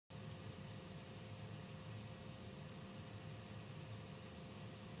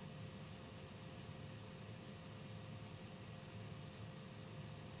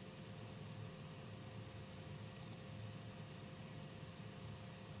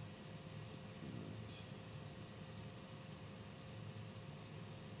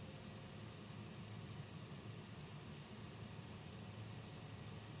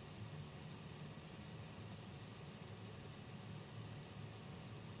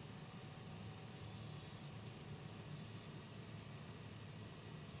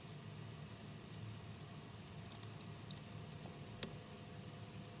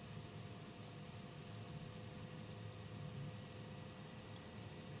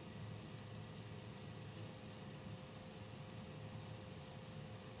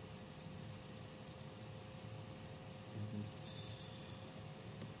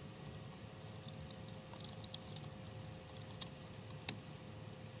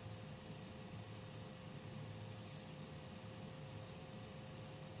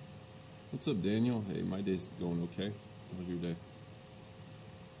What's up, Daniel? Hey, my day's going okay. How's your day?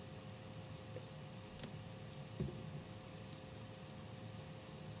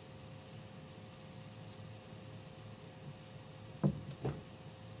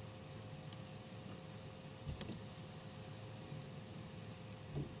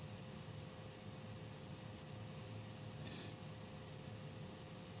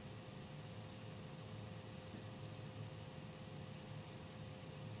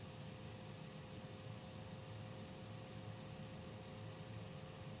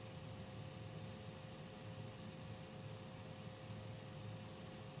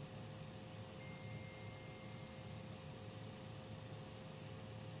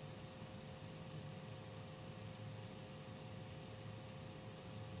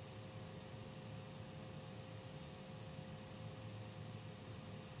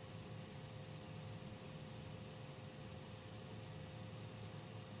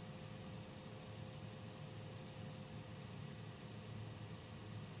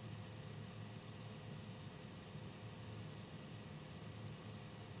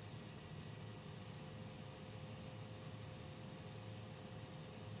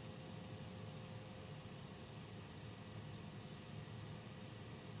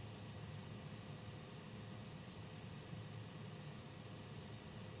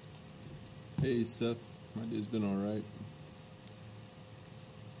 Hey, Seth. My day's been alright.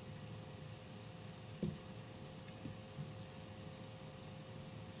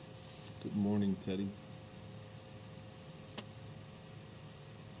 Good morning, Teddy.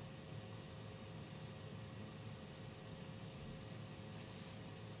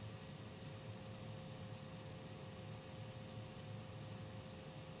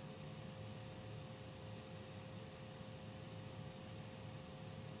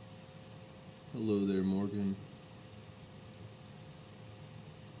 Hello there, Morgan.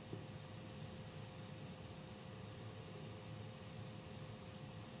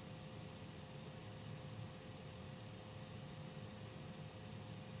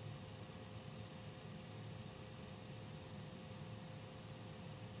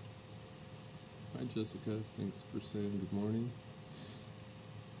 Hi, Jessica. Thanks for saying good morning.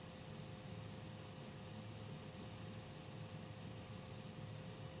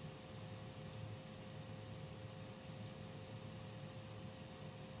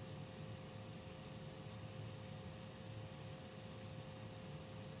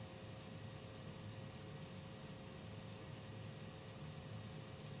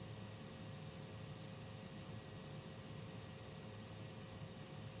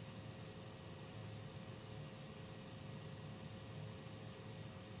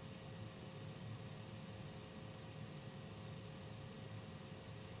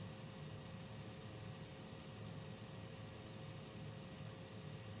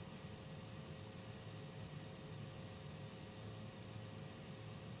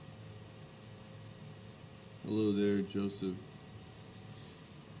 Hello there, Joseph.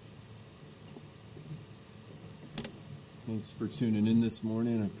 Thanks for tuning in this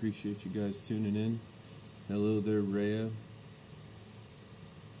morning. I appreciate you guys tuning in. Hello there, Rhea.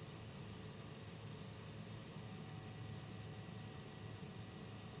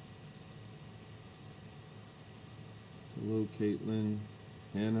 Hello, Caitlin.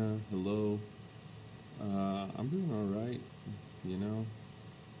 Hannah, hello. I'm doing all right,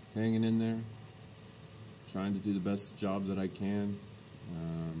 hanging in there, trying to do the best job that I can.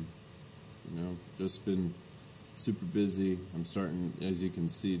 Just been super busy. I'm starting, as you can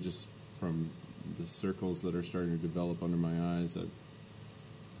see, just from the circles that are starting to develop under my eyes.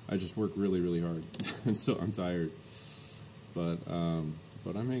 I just work really, really hard, and so I'm tired. But I'm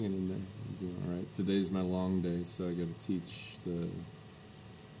hanging in there. I'm doing all right. Today's my long day, so I got to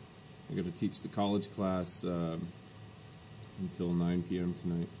teach the college class until 9 p.m.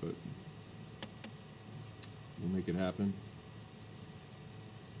 tonight, but we'll make it happen.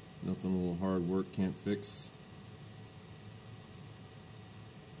 Nothing a little hard work can't fix.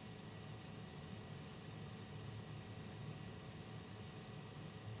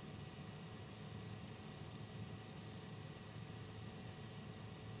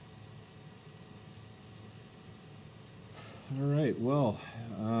 All right, well,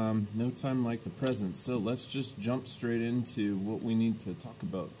 no time like the present, so let's just jump straight into what we need to talk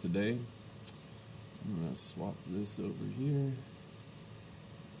about today. I'm going to swap this over here.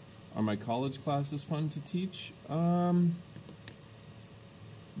 Are my college classes fun to teach? They're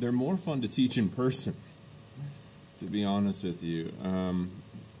more fun to teach in person, to be honest with you.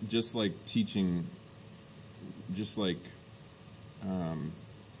 Just like teaching, just like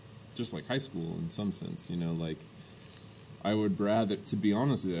high school in some sense, I would rather, to be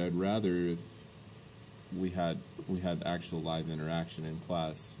honest with you, I'd rather if we had actual live interaction in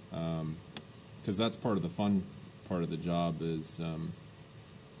class, because that's part of the fun part of the job is,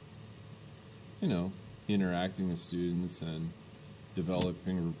 interacting with students and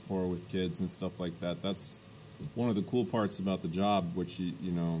developing rapport with kids and stuff like that. That's one of the cool parts about the job, which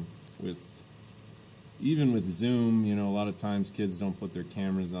even with Zoom, a lot of times kids don't put their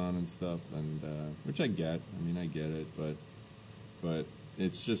cameras on and stuff, and which I get. I mean, I get it, but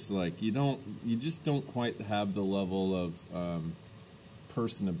it's just like you just don't quite have the level of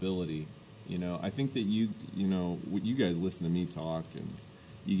personability. I think that you guys listen to me talk and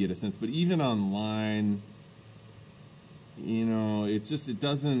you get a sense, but even online, it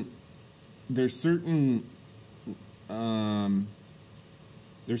doesn't. There's certain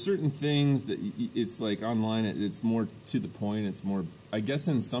things that it's like online. It's more to the point. It's more, I guess,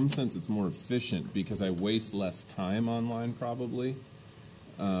 in some sense, it's more efficient because I waste less time online probably.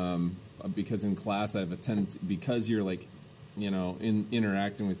 Because in class I have a tendency, because you're like,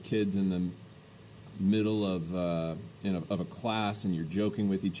 interacting with kids in the middle of a class and you're joking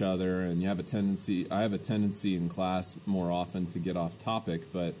with each other and I have a tendency in class more often to get off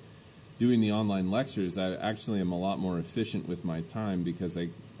topic, but doing the online lectures, I actually am a lot more efficient with my time because I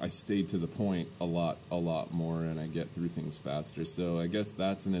stay to the point a lot more and I get through things faster. So I guess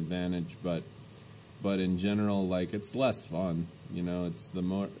that's an advantage, but in general, like, it's less fun. It's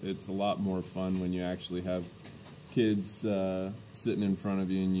a lot more fun when you actually have kids sitting in front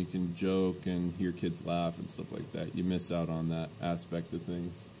of you and you can joke and hear kids laugh and stuff like that. You miss out on that aspect of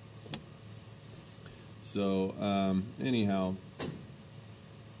things. So anyhow,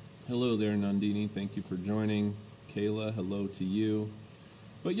 hello there, Nandini. Thank you for joining. Kayla, hello to you.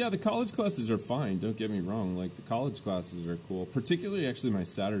 But yeah, the college classes are fine. Don't get me wrong. Like, the college classes are cool. Particularly, actually, my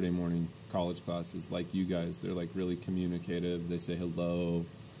Saturday morning college classes, like you guys. They're, like, really communicative. They say hello.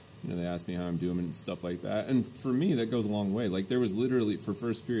 They ask me how I'm doing and stuff like that. And for me, that goes a long way. Like, there was literally, for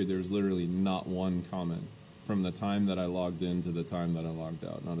first period, there was literally not one comment from the time that I logged in to the time that I logged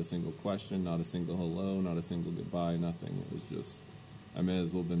out. Not a single question, not a single hello, not a single goodbye, nothing. It was just, I may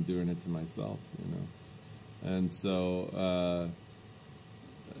as well have been doing it to myself, And so,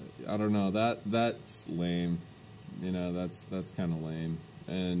 I don't know, that's lame. That's kind of lame.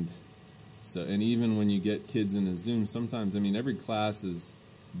 And even when you get kids in a Zoom, sometimes, every class is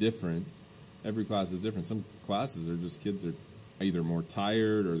different. Some classes are just, kids are either more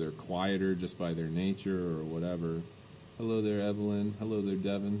tired or they're quieter just by their nature or whatever. Hello there, Evelyn. Hello there,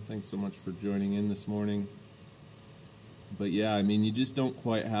 Devin. Thanks so much for joining in this morning. But yeah, you just don't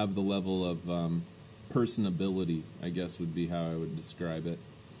quite have the level of personability, I guess would be how I would describe it.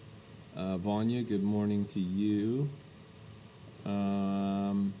 Vanya, good morning to you.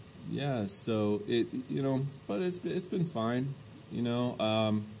 Yeah, so but it's been fine.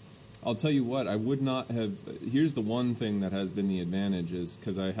 I'll tell you what, I would not have. Here's the one thing that has been the advantage is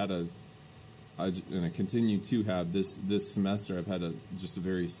because I continue to have this semester. I've had just a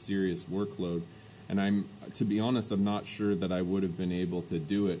very serious workload, and to be honest, I'm not sure that I would have been able to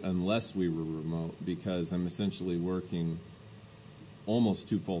do it unless we were remote, because I'm essentially working almost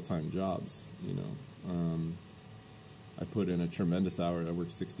 2 full-time jobs. I put in a tremendous hour. I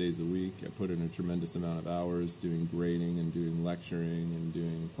work 6 days a week. I put in a tremendous amount of hours doing grading and doing lecturing and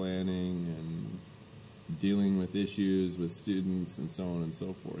doing planning and dealing with issues with students and so on and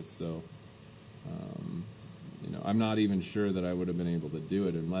so forth. So, I'm not even sure that I would have been able to do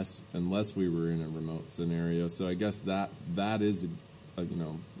it unless we were in a remote scenario. So I guess that is a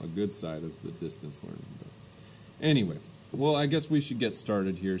good side of the distance learning. But anyway, well, I guess we should get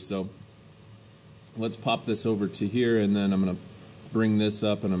started here. So let's pop this over to here, and then I'm going to bring this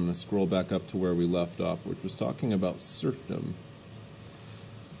up, and I'm going to scroll back up to where we left off, which was talking about serfdom.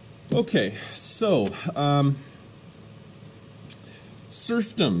 Okay, so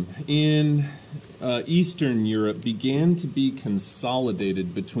serfdom in Eastern Europe began to be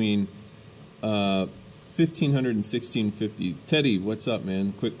consolidated between 1500 and 1650. Teddy, what's up,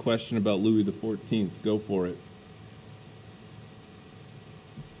 man? Quick question about Louis XIV. Go for it.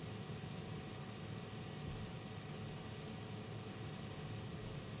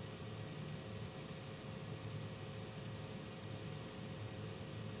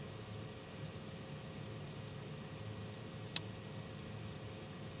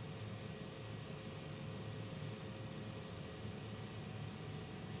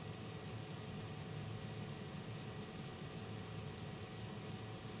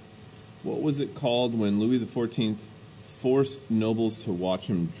 What was it called when Louis XIV forced nobles to watch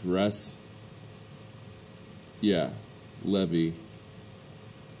him dress? Yeah, levy.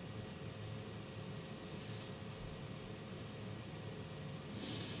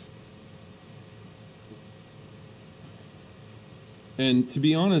 And to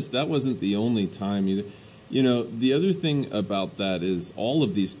be honest, that wasn't the only time either. You know, the other thing about that is all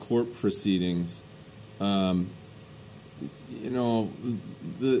of these court proceedings, you know,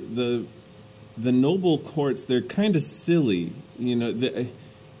 the noble courts, they're kind of silly. You know,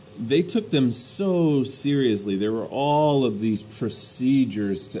 they took them so seriously. There were all of these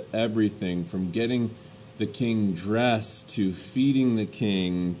procedures to everything, from getting the king dressed to feeding the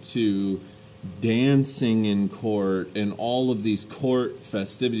king to dancing in court and all of these court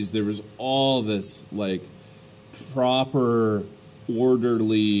festivities. There was all this like proper,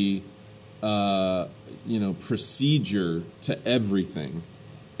 orderly, procedure to everything.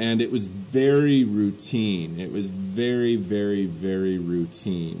 And it was very routine. It was very, very, very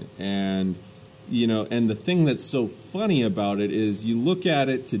routine. And, you know, and the thing that's so funny about it is you look at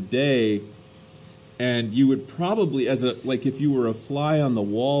it today and you would probably, if you were a fly on the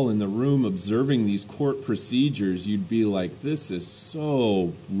wall in the room observing these court procedures, you'd be like, this is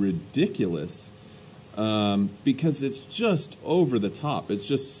so ridiculous. Because it's just over the top. It's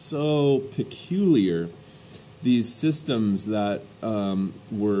just so peculiar. These systems that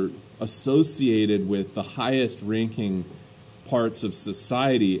were associated with the highest ranking parts of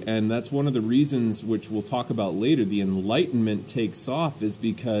society. And that's one of the reasons, which we'll talk about later, the Enlightenment takes off, is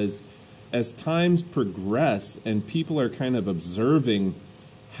because as times progress and people are kind of observing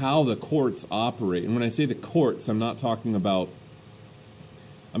how the courts operate. And when I say the courts, I'm not talking about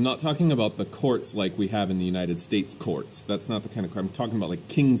the courts like we have in the United States courts. That's not the kind of court. I'm talking about like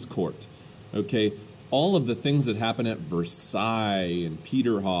King's Court. Okay? All of the things that happen at Versailles and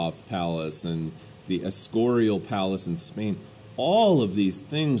Peterhof Palace and the Escorial Palace in Spain, all of these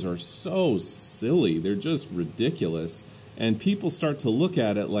things are so silly. They're just ridiculous. And people start to look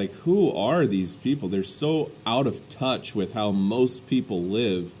at it like, who are these people? They're so out of touch with how most people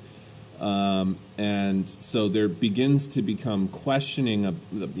live. And so there begins to become questioning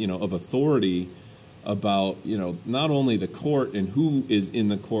of authority about, not only the court and who is in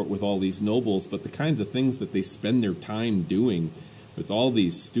the court with all these nobles, but the kinds of things that they spend their time doing with all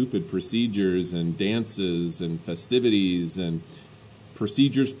these stupid procedures and dances and festivities and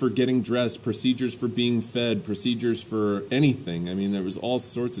procedures for getting dressed, procedures for being fed, procedures for anything. I mean, there was all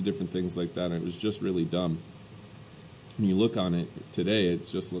sorts of different things like that, and it was just really dumb. When you look on it today, it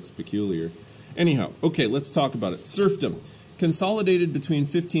just looks peculiar. Anyhow, okay, let's talk about it. Serfdom. Consolidated between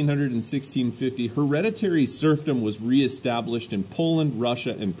 1500 and 1650, hereditary serfdom was reestablished in Poland,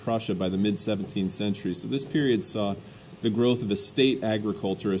 Russia, and Prussia by the mid-17th century. So this period saw the growth of estate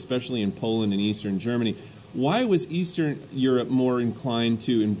agriculture, especially in Poland and Eastern Germany. Why was Eastern Europe more inclined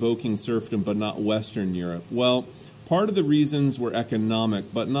to invoking serfdom but not Western Europe? Well, part of the reasons were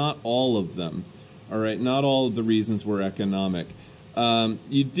economic, but not all of them. All right, not all of the reasons were economic.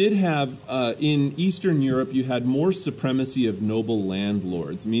 You did have, in Eastern Europe, you had more supremacy of noble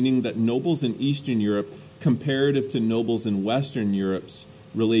landlords, meaning that nobles in Eastern Europe, comparative to nobles in Western Europe's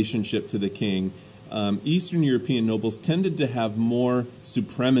relationship to the king, Eastern European nobles tended to have more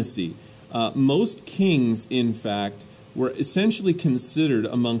supremacy. Most kings, in fact, were essentially considered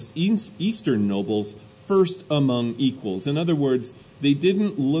amongst Eastern nobles first among equals. In other words, they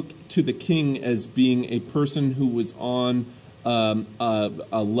didn't look to the king as being a person who was on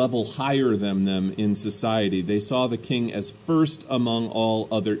a level higher than them in society. They saw the king as first among all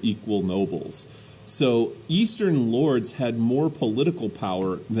other equal nobles. So Eastern lords had more political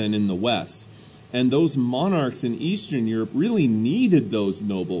power than in the West. And those monarchs in Eastern Europe really needed those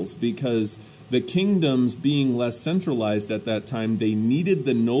nobles because the kingdoms being less centralized at that time, they needed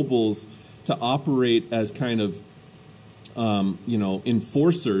the nobles to operate as kind of,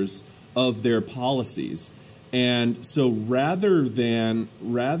 enforcers of their policies. And so rather than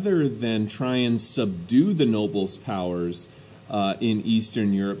try and subdue the nobles' powers in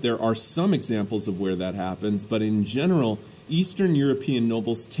Eastern Europe, there are some examples of where that happens, but in general, Eastern European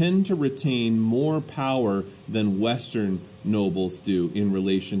nobles tend to retain more power than Western nobles do in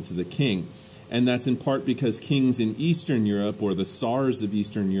relation to the king. And that's in part because kings in Eastern Europe, or the Tsars of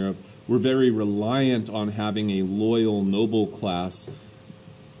Eastern Europe, were very reliant on having a loyal noble class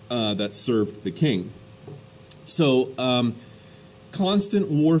that served the king. So constant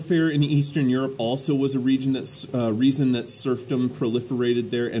warfare in Eastern Europe also was a reason that serfdom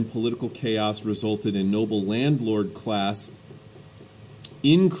proliferated there, and political chaos resulted in noble landlord class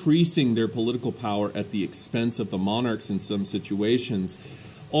increasing their political power at the expense of the monarchs in some situations.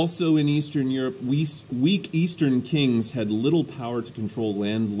 Also in Eastern Europe, weak Eastern kings had little power to control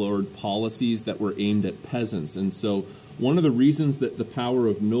landlord policies that were aimed at peasants. And so one of the reasons that the power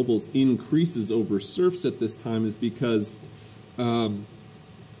of nobles increases over serfs at this time is because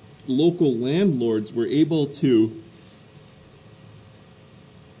local landlords were able to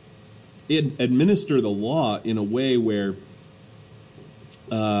administer the law in a way where,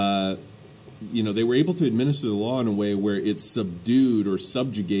 they were able to administer the law in a way where it subdued or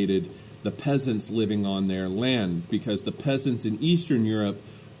subjugated the peasants living on their land, because the peasants in Eastern Europe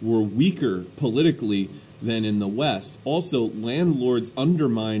were weaker politically than in the West. Also, landlords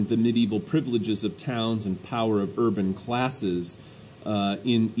undermined the medieval privileges of towns and power of urban classes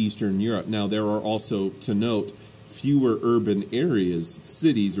in Eastern Europe. Now, there are also, to note, fewer urban areas,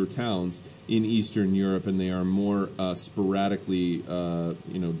 cities or towns in Eastern Europe, and they are more sporadically,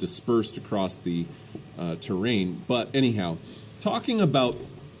 dispersed across the terrain. But anyhow, talking about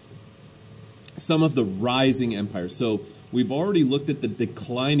some of the rising empires. So we've already looked at the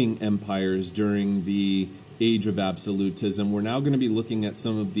declining empires during the Age of Absolutism. We're now going to be looking at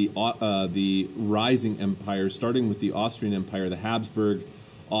some of the rising empires, starting with the Austrian Empire, the Habsburg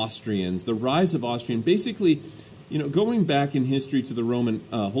Austrians. The rise of Austrian, basically, going back in history to the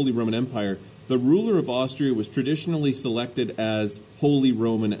Holy Roman Empire, the ruler of Austria was traditionally selected as Holy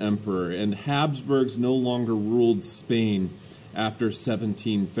Roman Emperor, and Habsburgs no longer ruled Spain after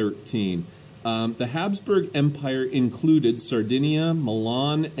 1713. The Habsburg Empire included Sardinia,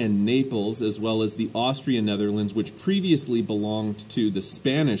 Milan, and Naples, as well as the Austrian Netherlands, which previously belonged to the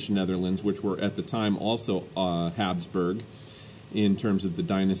Spanish Netherlands, which were at the time also Habsburg in terms of the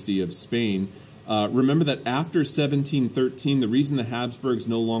dynasty of Spain. Remember that after 1713, the reason the Habsburgs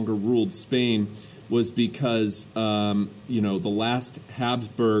no longer ruled Spain was because, the last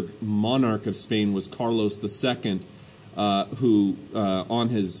Habsburg monarch of Spain was Carlos II, who, on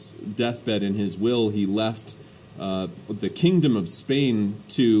his deathbed in his will, he left the kingdom of Spain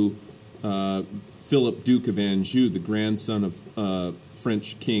to Philip, Duke of Anjou, the grandson of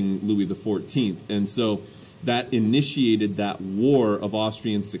French King Louis XIV. And so that initiated that war of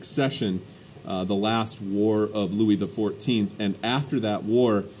Austrian succession, the last war of Louis XIV. And after that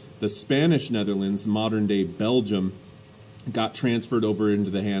war, the Spanish Netherlands, modern-day Belgium, got transferred over into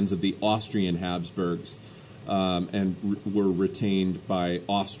the hands of the Austrian Habsburgs. And were retained by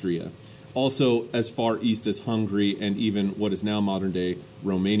Austria. Also, as far east as Hungary and even what is now modern-day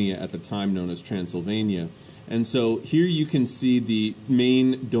Romania, at the time known as Transylvania. And so here you can see the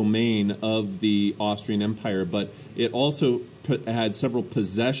main domain of the Austrian Empire, but it also had several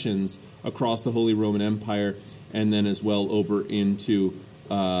possessions across the Holy Roman Empire, and then as well over into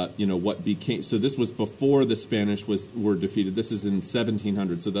what became. So this was before the Spanish were defeated. This is in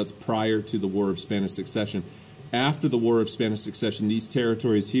 1700, so that's prior to the War of Spanish Succession. After the War of Spanish Succession, these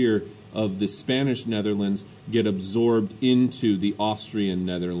territories here of the Spanish Netherlands get absorbed into the Austrian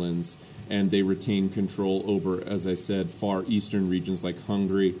Netherlands, and they retain control over, as I said, far eastern regions like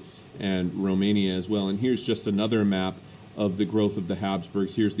Hungary and Romania as well. And here's just another map of the growth of the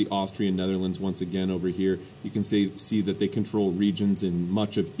Habsburgs. Here's the Austrian Netherlands once again over here. You can see that they control regions in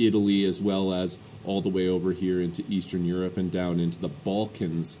much of Italy, as well as all the way over here into Eastern Europe and down into the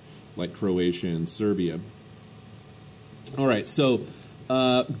Balkans, like Croatia and Serbia. All right, so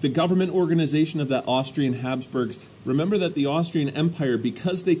the government organization of that Austrian Habsburgs, remember that the Austrian Empire,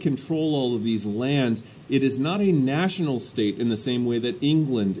 because they control all of these lands, it is not a national state in the same way that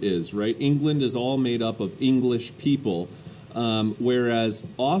England is, right? England is all made up of English people, whereas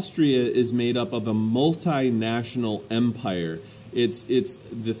Austria is made up of a multinational empire. It's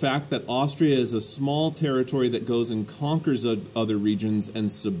the fact that Austria is a small territory that goes and conquers other regions and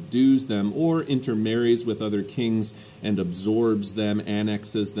subdues them, or intermarries with other kings and absorbs them,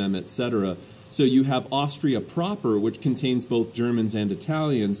 annexes them, etc. So you have Austria proper, which contains both Germans and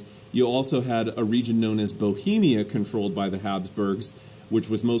Italians. You also had a region known as Bohemia, controlled by the Habsburgs, which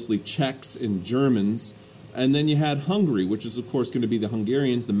was mostly Czechs and Germans. And then you had Hungary, which is, of course, going to be the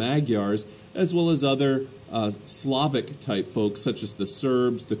Hungarians, the Magyars, as well as other Slavic-type folks, such as the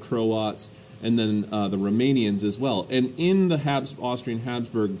Serbs, the Croats, and then the Romanians as well. And in the Austrian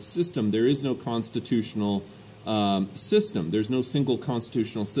Habsburg system, there is no constitutional system. There's no single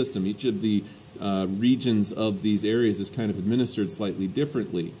constitutional system. Each of the regions of these areas is kind of administered slightly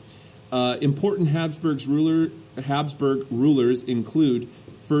differently. Important Habsburg rulers include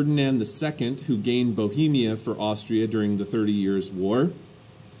Ferdinand II, who gained Bohemia for Austria during the 30 Years' War,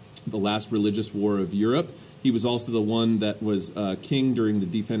 the last religious war of Europe. He was also the one that was king during the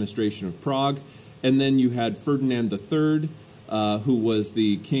defenestration of Prague. And then you had Ferdinand III, who was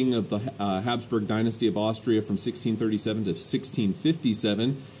the king of the Habsburg dynasty of Austria from 1637 to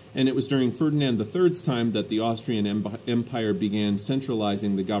 1657. And it was during Ferdinand III's time that the Austrian Empire began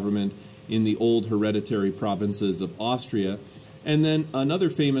centralizing the government in the old hereditary provinces of Austria. And then another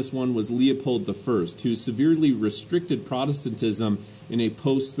famous one was Leopold I, who severely restricted Protestantism in a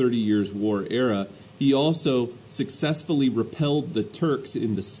post-30 Years' War era. He also successfully repelled the Turks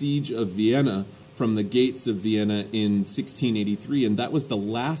in the siege of Vienna from the gates of Vienna in 1683, and that was the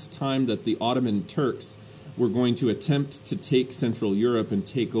last time that the Ottoman Turks were going to attempt to take Central Europe and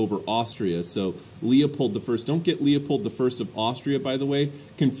take over Austria. So Leopold I, don't get Leopold I of Austria, by the way,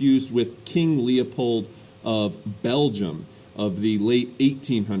 confused with King Leopold of Belgium of the late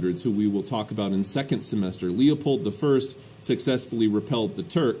 1800s, who we will talk about in second semester. Leopold I successfully repelled the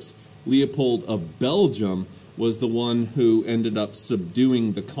Turks. Leopold of Belgium was the one who ended up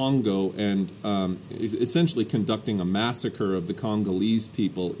subduing the Congo and essentially conducting a massacre of the Congolese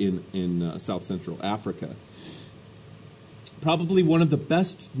people in South Central Africa. Probably one of the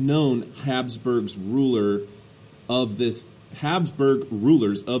best known Habsburg rulers of this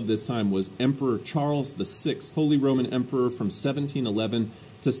time was Emperor Charles VI, Holy Roman Emperor from 1711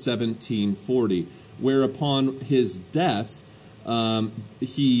 to 1740, where upon his death,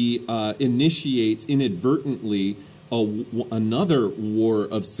 he initiates inadvertently another war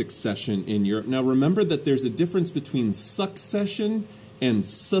of succession in Europe. Now remember that there's a difference between succession and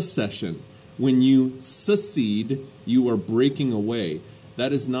secession. When you secede, you are breaking away.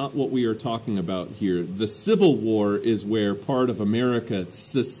 That is not what we are talking about here. The Civil War is where part of America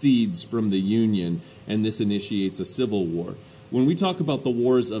secedes from the Union, and this initiates a civil war. When we talk about the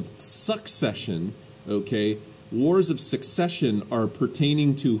wars of succession, okay, wars of succession are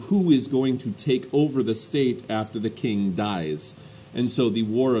pertaining to who is going to take over the state after the king dies. And so the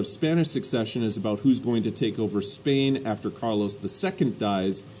War of Spanish Succession is about who's going to take over Spain after Carlos II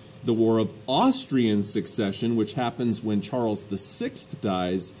dies. The War of Austrian Succession, which happens when Charles VI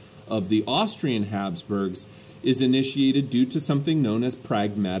dies of the Austrian Habsburgs, is initiated due to something known as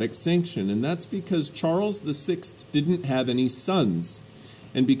pragmatic sanction. And that's because Charles VI didn't have any sons.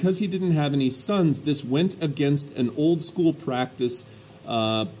 And because he didn't have any sons, this went against an old school practice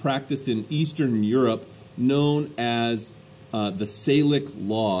practiced in Eastern Europe known as the Salic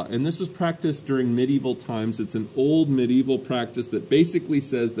law. And this was practiced during medieval times. It's an old medieval practice that basically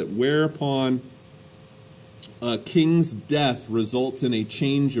says that whereupon a king's death results in a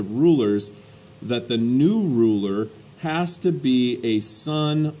change of rulers, that the new ruler has to be a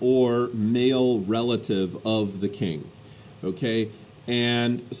son or male relative of the king. Okay?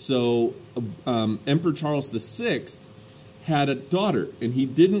 And so Emperor Charles VI had a daughter, and he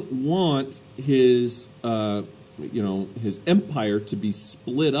didn't want his his empire to be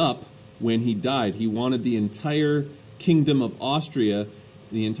split up when he died. He wanted the entire kingdom of Austria,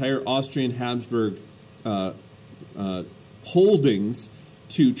 the entire Austrian Habsburg holdings,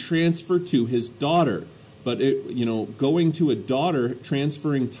 to transfer to his daughter. But going to a daughter,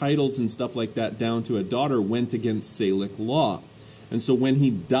 transferring titles and stuff like that down to a daughter went against Salic law. And so when he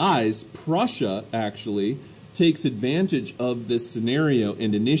dies, Prussia actually takes advantage of this scenario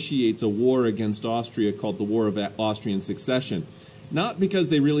and initiates a war against Austria called the War of Austrian Succession. Not because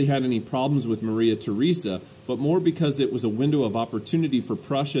they really had any problems with Maria Theresa, but more because it was a window of opportunity for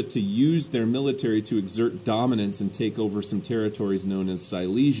Prussia to use their military to exert dominance and take over some territories known as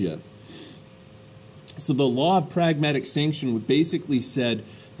Silesia. So the law of pragmatic sanction basically said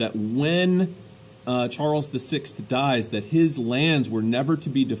that when Charles VI dies, that his lands were never to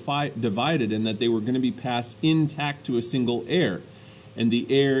be divided and that they were going to be passed intact to a single heir. And the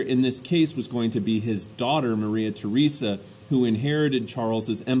heir in this case was going to be his daughter, Maria Theresa, who inherited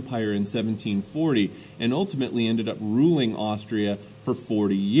Charles's empire in 1740 and ultimately ended up ruling Austria for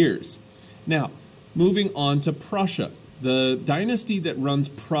 40 years. Now, moving on to Prussia. The dynasty that runs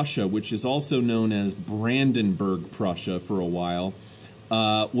Prussia, which is also known as Brandenburg Prussia for a while,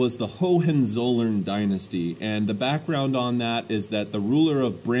 was the Hohenzollern dynasty. And the background on that is that the ruler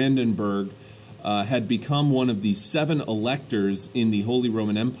of Brandenburg had become one of the 7 electors in the Holy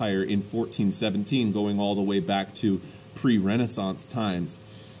Roman Empire in 1417, going all the way back to pre-Renaissance times.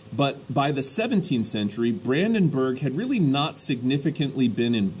 But by the 17th century, Brandenburg had really not significantly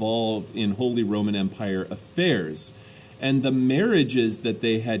been involved in Holy Roman Empire affairs. And the marriages that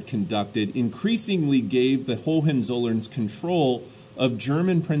they had conducted increasingly gave the Hohenzollerns control of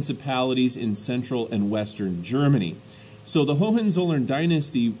German principalities in central and western Germany. So the Hohenzollern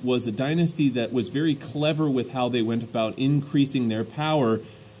dynasty was a dynasty that was very clever with how they went about increasing their power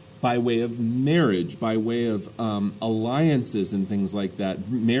by way of marriage, by way of alliances and things like that,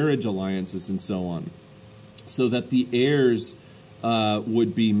 marriage alliances and so on, so that the heirs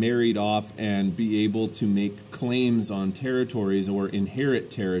would be married off and be able to make claims on territories or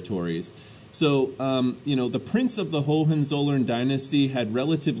inherit territories. So, the prince of the Hohenzollern dynasty had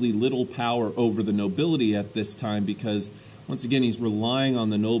relatively little power over the nobility at this time because, once again, he's relying on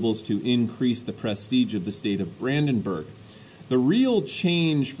the nobles to increase the prestige of the state of Brandenburg. The real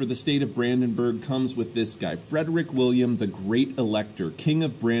change for the state of Brandenburg comes with this guy, Frederick William, the Great Elector, King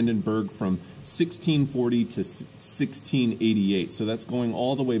of Brandenburg from 1640 to 1688. So that's going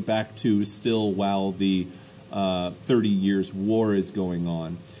all the way back to still while the 30 Years' War is going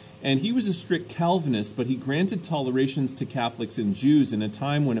on. And he was a strict Calvinist, but he granted tolerations to Catholics and Jews in a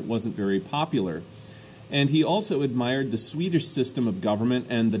time when it wasn't very popular. And he also admired the Swedish system of government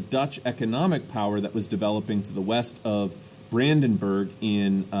and the Dutch economic power that was developing to the west of Brandenburg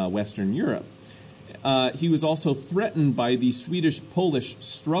in Western Europe. He was also threatened by the Swedish-Polish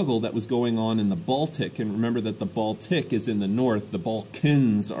struggle that was going on in the Baltic. And remember that the Baltic is in the north, the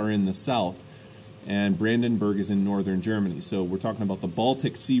Balkans are in the south, and Brandenburg is in northern Germany. So we're talking about the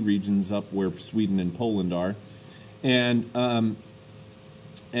Baltic Sea regions up where Sweden and Poland are. And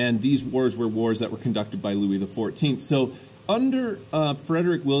these wars were wars that were conducted by Louis XIV. So under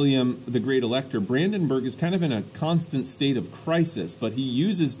Frederick William, the Great Elector, Brandenburg is kind of in a constant state of crisis, but he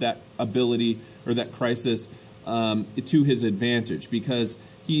uses that ability or that crisis to his advantage, because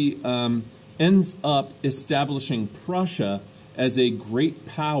he ends up establishing Prussia as a great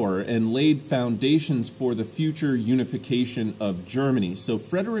power and laid foundations for the future unification of Germany. So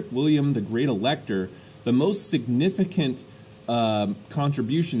Frederick William, the Great Elector, the most significant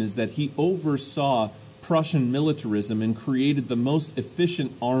contribution is that he oversaw Prussian militarism and created the most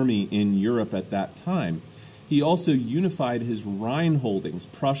efficient army in Europe at that time. He also unified his Rhine holdings,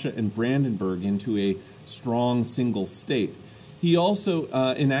 Prussia and Brandenburg, into a strong single state. He also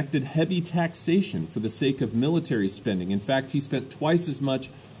enacted heavy taxation for the sake of military spending. In fact, he spent twice as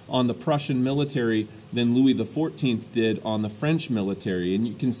much on the Prussian military than Louis XIV did on the French military. And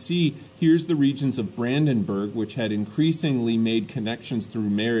you can see here's the regions of Brandenburg, which had increasingly made connections through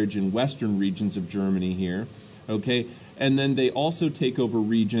marriage in western regions of Germany here. Okay, and then they also take over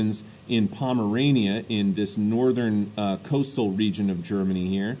regions in Pomerania, in this northern coastal region of Germany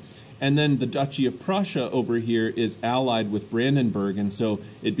here. And then the Duchy of Prussia over here is allied with Brandenburg, and so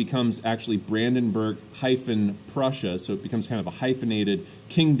it becomes actually Brandenburg-Prussia, so it becomes kind of a hyphenated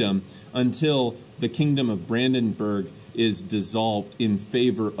kingdom until the Kingdom of Brandenburg is dissolved in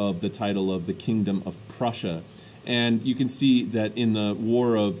favor of the title of the Kingdom of Prussia. And you can see that in the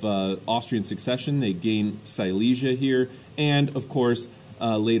War of Austrian Succession, they gain Silesia here, and of course,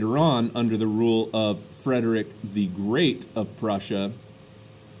 later on, under the rule of Frederick the Great of Prussia,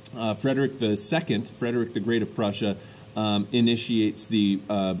 Frederick II, Frederick the Great of Prussia, initiates the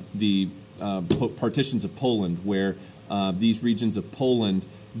partitions of Poland, where these regions of Poland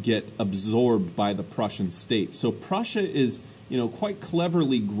get absorbed by the Prussian state. So Prussia is, quite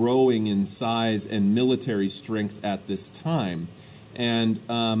cleverly growing in size and military strength at this time. And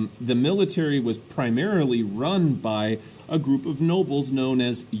the military was primarily run by a group of nobles known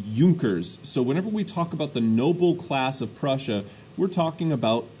as Junkers. So whenever we talk about the noble class of Prussia, we're talking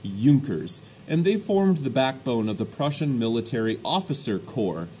about Junkers, and they formed the backbone of the Prussian military officer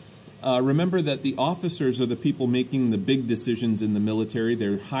corps. Remember that the officers are the people making the big decisions in the military.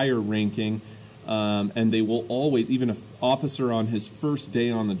 They're higher ranking, and they will always, even an officer on his first day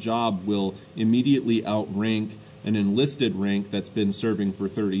on the job will immediately outrank an enlisted rank that's been serving for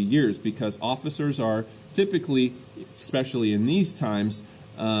 30 years, because officers are typically, especially in these times,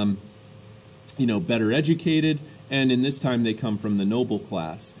 better educated, and in this time they come from the noble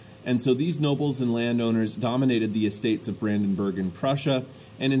class. And so these nobles and landowners dominated the estates of Brandenburg and Prussia,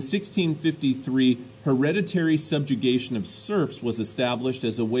 and in 1653, hereditary subjugation of serfs was established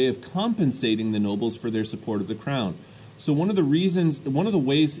as a way of compensating the nobles for their support of the crown. So one of the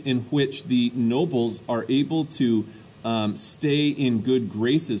ways in which the nobles are able to stay in good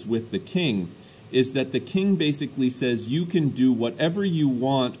graces with the king is that the king basically says you can do whatever you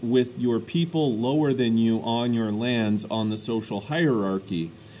want with your people lower than you on your lands on the social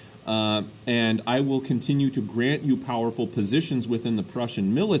hierarchy. And I will continue to grant you powerful positions within the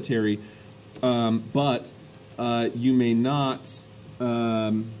Prussian military, but you may not,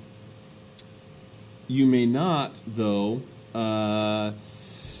 though,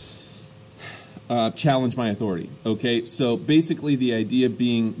 challenge my authority. Okay, so basically the idea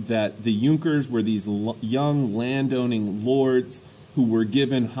being that the Junkers were these young landowning lords who were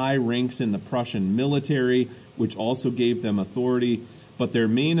given high ranks in the Prussian military, which also gave them authority, but their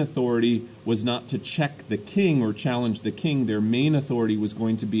main authority was not to check the king or challenge the king. Their main authority was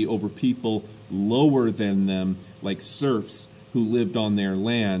going to be over people lower than them, like serfs who lived on their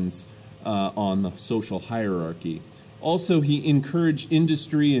lands on the social hierarchy. Also, he encouraged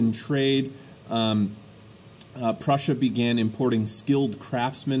industry and trade. Prussia began importing skilled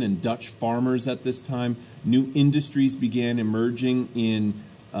craftsmen and Dutch farmers at this time. New industries began emerging in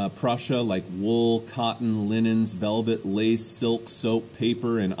Prussia, like wool, cotton, linens, velvet, lace, silk, soap,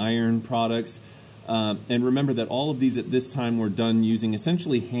 paper, and iron products. And remember that all of these at this time were done using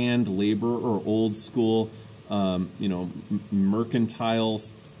essentially hand labor or old school, mercantile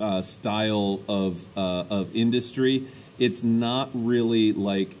style of industry. It's not really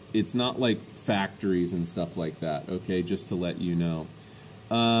like, it's not like factories and stuff like that, okay, just to let you know.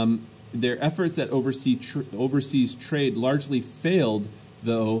 Their efforts at overseas trade largely failed,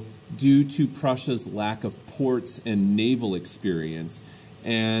 though, due to Prussia's lack of ports and naval experience.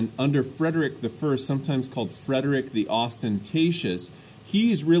 And under Frederick I, sometimes called Frederick the Ostentatious,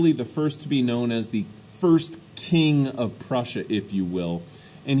 he's really the first to be known as the first king of Prussia, if you will.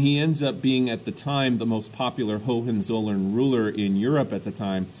 And he ends up being, at the time, the most popular Hohenzollern ruler in Europe at the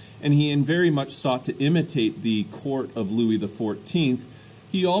time. And he very much sought to imitate the court of Louis XIV.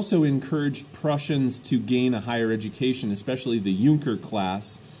 He also encouraged Prussians to gain a higher education, especially the Junker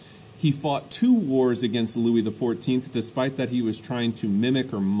class. He fought 2 wars against Louis XIV, despite that he was trying to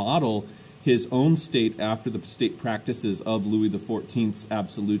mimic or model his own state after the state practices of Louis XIV's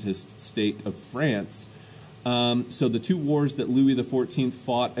absolutist state of France. So the 2 wars that Louis XIV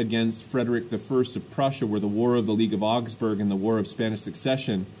fought against Frederick I of Prussia were the War of the League of Augsburg and the War of Spanish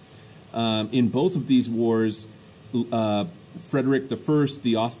Succession. In both of these wars, Frederick I,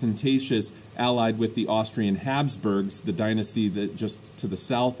 the Ostentatious, allied with the Austrian Habsburgs, the dynasty that just to the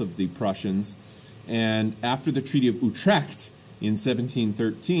south of the Prussians. And after the Treaty of Utrecht in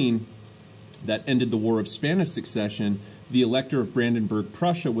 1713, that ended the War of Spanish Succession, the Elector of Brandenburg,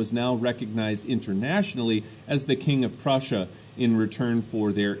 Prussia, was now recognized internationally as the King of Prussia in return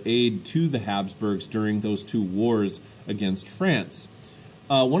for their aid to the Habsburgs during those 2 wars against France.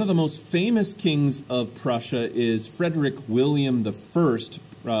 One of the most famous kings of Prussia is Frederick William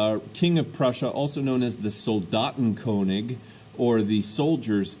I, King of Prussia, also known as the Soldatenkönig, or the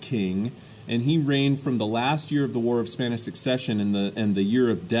Soldiers' King. And he reigned from the last year of the War of Spanish Succession and the year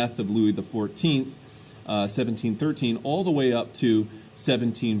of death of Louis XIV, 1713, all the way up to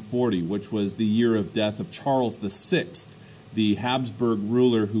 1740, which was the year of death of Charles VI, the Habsburg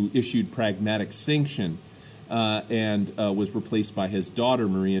ruler who issued Pragmatic Sanction and was replaced by his daughter,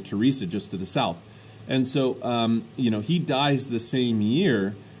 Maria Theresa, just to the south. And so, he dies the same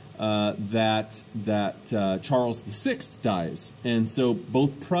year that Charles VI dies. And so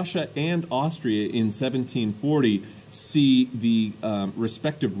both Prussia and Austria in 1740 see the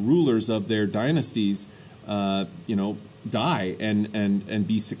respective rulers of their dynasties, die and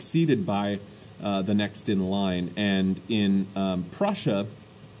be succeeded by the next in line. And in Prussia,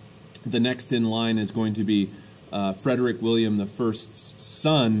 the next in line is going to be Frederick William I's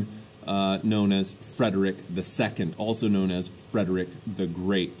son, known as Frederick II, also known as Frederick the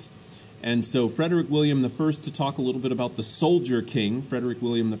Great. And so Frederick William I, to talk a little bit about the Soldier King, Frederick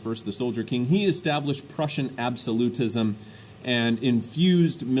William I, the Soldier King, he established Prussian absolutism and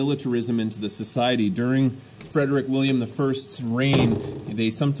infused militarism into the society. During Frederick William I's reign, they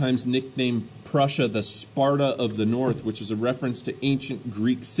sometimes nicknamed Prussia the Sparta of the North, which is a reference to ancient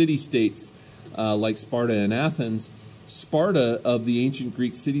Greek city-states like Sparta and Athens. Sparta of the ancient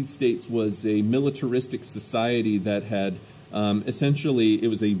Greek city-states was a militaristic society that had essentially, it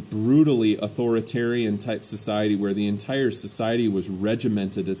was a brutally authoritarian type society where the entire society was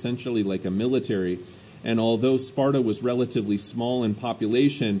regimented, essentially like a military. And although Sparta was relatively small in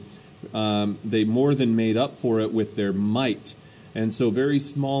population, they more than made up for it with their might. And so very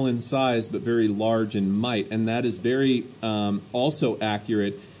small in size, but very large in might. And that is very also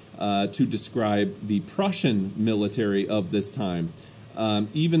accurate to describe the Prussian military of this time.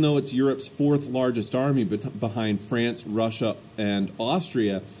 Even though it's Europe's 4th largest army behind France, Russia, and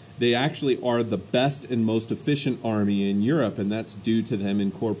Austria, they actually are the best and most efficient army in Europe, and that's due to them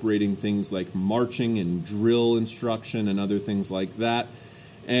incorporating things like marching and drill instruction and other things like that.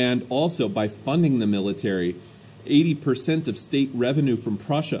 And also by funding the military, 80% of state revenue from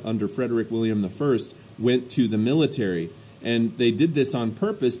Prussia under Frederick William I went to the military. And they did this on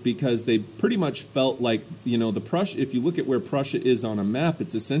purpose because they pretty much felt like, the Prussia, if you look at where Prussia is on a map,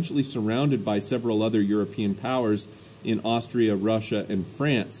 it's essentially surrounded by several other European powers in Austria, Russia, and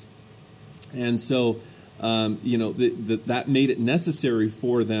France. And so, that made it necessary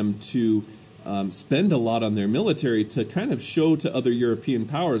for them to spend a lot on their military to kind of show to other European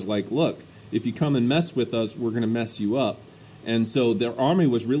powers, like, look, if you come and mess with us, we're going to mess you up. And so their army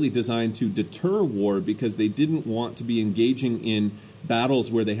was really designed to deter war because they didn't want to be engaging in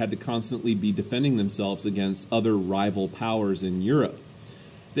battles where they had to constantly be defending themselves against other rival powers in Europe.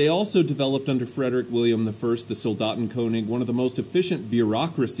 They also developed under Frederick William I, the Soldatenkönig, one of the most efficient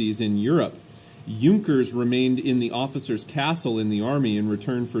bureaucracies in Europe. Junkers remained in the officer's castle in the army in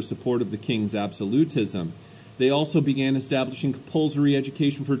return for support of the king's absolutism. They also began establishing compulsory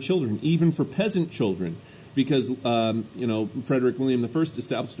education for children, even for peasant children, because Frederick William I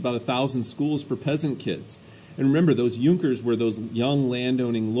established about 1,000 schools for peasant kids. And remember, those Junkers were those young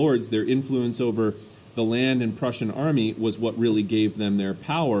landowning lords. Their influence over the land and Prussian army was what really gave them their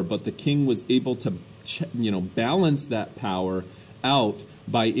power. But the king was able to, balance that power out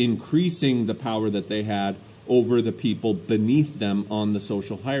by increasing the power that they had over the people beneath them on the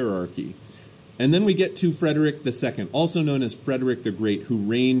social hierarchy. And then we get to Frederick II, also known as Frederick the Great, who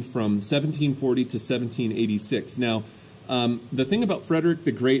reigned from 1740 to 1786. Now, the thing about Frederick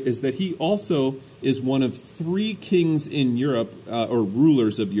the Great is that he also is one of 3 kings in Europe, or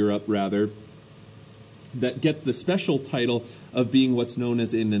rulers of Europe, rather, that get the special title of being what's known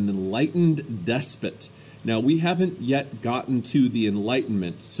as an enlightened despot. Now, we haven't yet gotten to the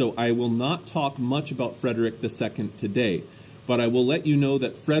Enlightenment, so I will not talk much about Frederick II today. But I will let you know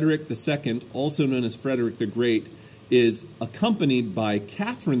that Frederick II, also known as Frederick the Great, is accompanied by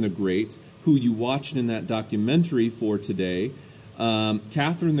Catherine the Great, who you watched in that documentary for today.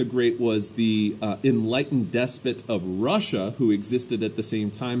 Catherine the Great was the enlightened despot of Russia, who existed at the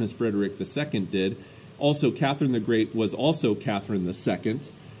same time as Frederick II did. Also, Catherine the Great was also Catherine II.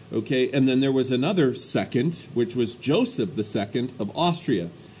 Okay, and then there was another second, which was Joseph II of Austria.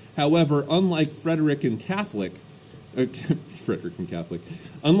 However, unlike Frederick and Catherine, who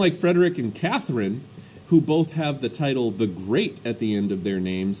both have the title the Great at the end of their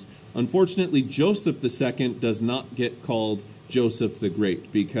names, unfortunately, Joseph II does not get called Joseph the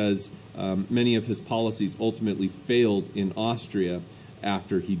Great because many of his policies ultimately failed in Austria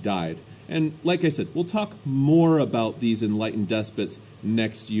after he died. And like I said, we'll talk more about these enlightened despots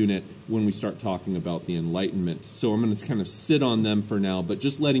next unit when we start talking about the Enlightenment. So I'm going to kind of sit on them for now, but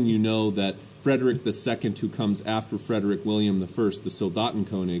just letting you know that Frederick II, who comes after Frederick William I, the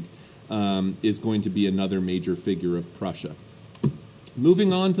Soldatenkönig, is going to be another major figure of Prussia.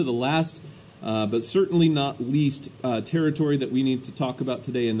 Moving on to the last, but certainly not least, territory that we need to talk about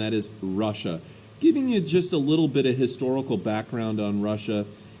today, and that is Russia. Giving you just a little bit of historical background on Russia,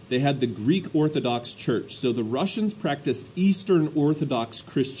 they had the Greek Orthodox Church. So the Russians practiced Eastern Orthodox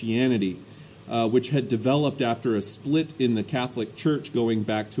Christianity, which had developed after a split in the Catholic Church going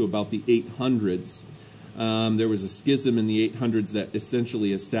back to about the 800s. There was a schism in the 800s that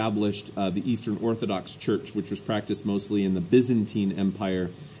essentially established the Eastern Orthodox Church, which was practiced mostly in the Byzantine Empire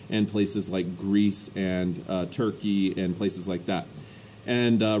and places like Greece and Turkey and places like that,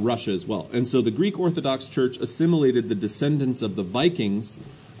 and Russia as well. And so the Greek Orthodox Church assimilated the descendants of the Vikings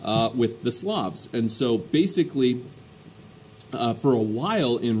with the Slavs. And so basically, for a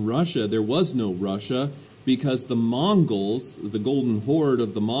while in Russia, there was no Russia because the Mongols, the Golden Horde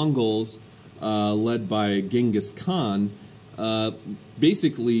of the Mongols, led by Genghis Khan,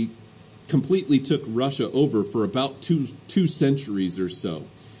 basically completely took Russia over for about two centuries or so.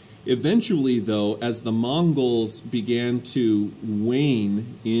 Eventually, though, as the Mongols began to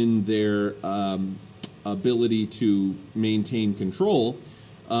wane in their ability to maintain control,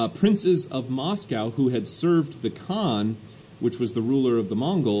 princes of Moscow, who had served the Khan, which was the ruler of the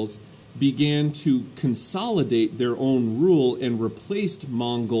Mongols, began to consolidate their own rule and replaced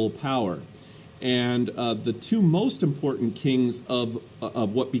Mongol power. And the 2 most important kings of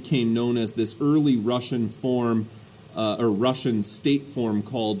what became known as this early Russian form, or Russian state form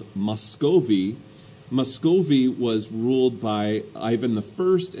called Muscovy. Muscovy was ruled by Ivan I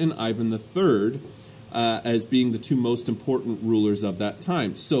and Ivan III as being the 2 most important rulers of that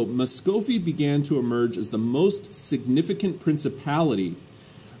time. So Muscovy began to emerge as the most significant principality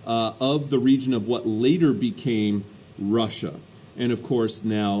of the region of what later became Russia. And of course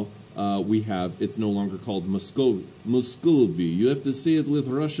now we have, it's no longer called Muscovy. Muscovy. You have to say it with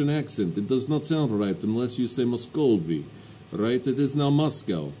Russian accent. It does not sound right unless you say Muscovy. Right? It is now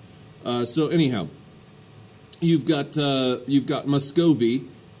Moscow. So anyhow, you've got Muscovy,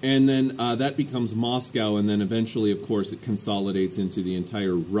 and then that becomes Moscow, and then eventually, of course, it consolidates into the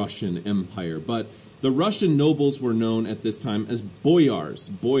entire Russian Empire. But the Russian nobles were known at this time as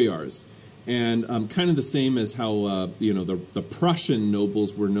boyars. And kind of the same as how, the Prussian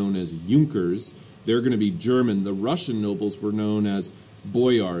nobles were known as Junkers. They're going to be German. The Russian nobles were known as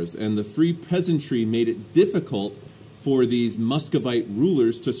boyars. And the free peasantry made it difficult for these Muscovite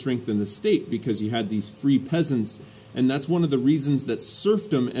rulers to strengthen the state because you had these free peasants. And that's one of the reasons that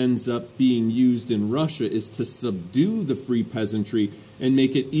serfdom ends up being used in Russia, is to subdue the free peasantry and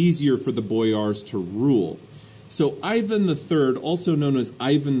make it easier for the boyars to rule. So Ivan III, also known as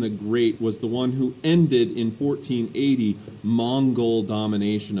Ivan the Great, was the one who ended in 1480 Mongol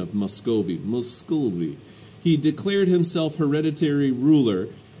domination of Muscovy. He declared himself hereditary ruler,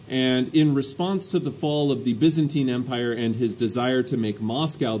 and in response to the fall of the Byzantine Empire and his desire to make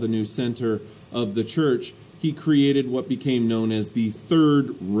Moscow the new center of the church, he created what became known as the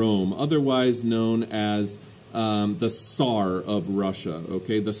Third Rome, otherwise known as the Tsar of Russia.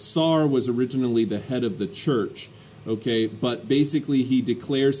 Okay, the Tsar was originally the head of the church. Okay, but basically he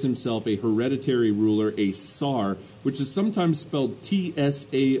declares himself a hereditary ruler, a Tsar, which is sometimes spelled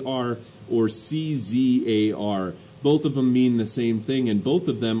T-S-A-R or C-Z-A-R. Both of them mean the same thing, and both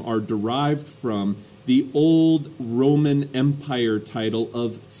of them are derived from the old Roman Empire title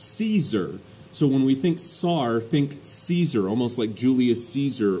of Caesar. So when we think Tsar, think Caesar, almost like Julius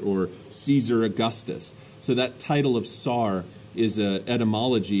Caesar or Caesar Augustus. So that title of Tsar is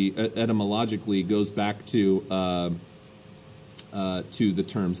etymologically goes back to the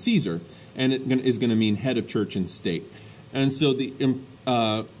term Caesar, and it is going to mean head of church and state. And so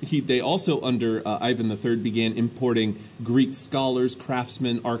they also under Ivan III began importing Greek scholars,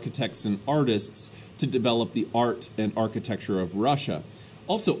 craftsmen, architects, and artists to develop the art and architecture of Russia.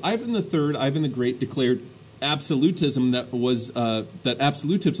 Also, Ivan III, Ivan the Great, declared absolutism that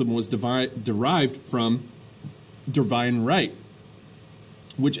absolutism was derived from divine right,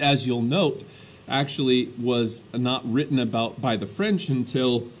 which, as you'll note, actually was not written about by the French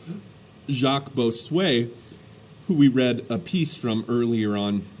until Jacques Bossuet, who we read a piece from earlier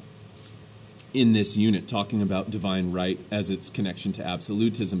on in this unit, talking about divine right as its connection to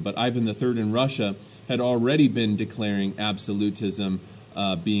absolutism. But Ivan III in Russia had already been declaring absolutism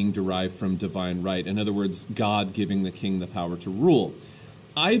being derived from divine right. In other words, God giving the king the power to rule.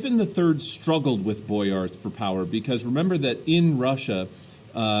 Ivan III struggled with boyars for power because remember that in Russia,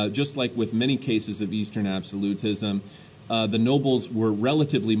 just like with many cases of Eastern absolutism, the nobles were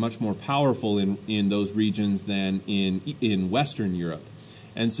relatively much more powerful in those regions than in Western Europe.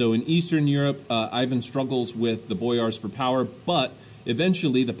 And so in Eastern Europe, Ivan struggles with the boyars for power, but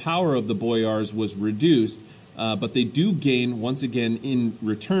eventually the power of the boyars was reduced. But they do gain, once again, in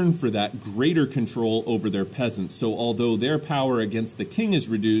return for that, greater control over their peasants. So although their power against the king is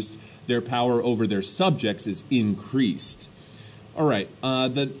reduced, their power over their subjects is increased. All right,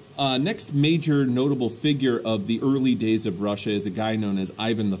 the next major notable figure of the early days of Russia is a guy known as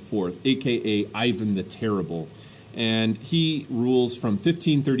Ivan IV, a.k.a. Ivan the Terrible. And he rules from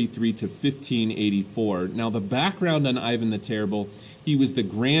 1533 to 1584. Now, the background on Ivan the Terrible, he was the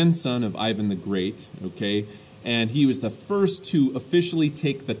grandson of Ivan the Great, okay? And he was the first to officially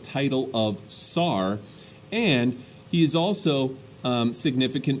take the title of Tsar. And he is also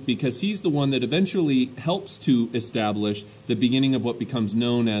significant because he's the one that eventually helps to establish the beginning of what becomes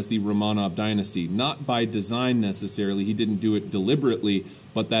known as the Romanov dynasty. Not by design necessarily, he didn't do it deliberately,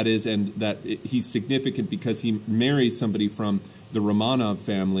 but he's significant because he marries somebody from the Romanov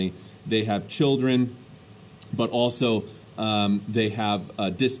family. They have children, but also they have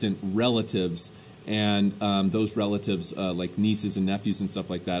distant relatives, and those relatives, like nieces and nephews and stuff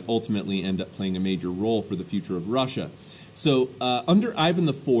like that, ultimately end up playing a major role for the future of Russia. So under Ivan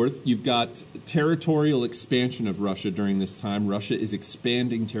IV, you've got territorial expansion of Russia during this time. Russia is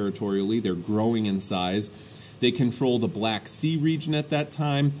expanding territorially. They're growing in size. They control the Black Sea region at that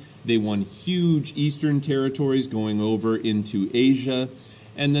time. They won huge eastern territories going over into Asia.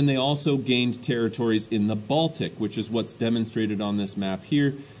 And then they also gained territories in the Baltic, which is what's demonstrated on this map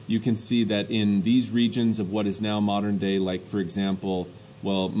here. You can see that in these regions of what is now modern day, like, for example,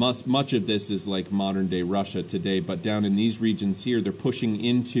 well, much of this is like modern-day Russia today, but down in these regions here, they're pushing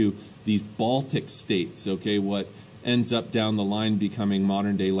into these Baltic states, okay, what ends up down the line becoming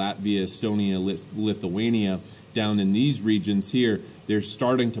modern-day Latvia, Estonia, Lithuania. Down in these regions here, they're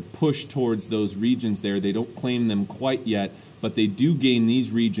starting to push towards those regions there. They don't claim them quite yet, but they do gain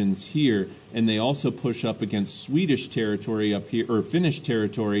these regions here, and they also push up against Swedish territory up here, or Finnish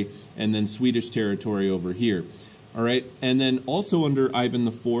territory, and then Swedish territory over here. All right, and then also under Ivan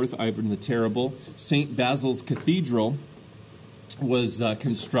IV, Ivan the Terrible, St. Basil's Cathedral was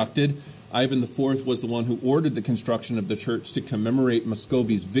constructed. Ivan IV was the one who ordered the construction of the church to commemorate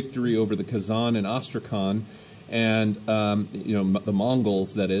Muscovy's victory over the Kazan and Astrakhan, and the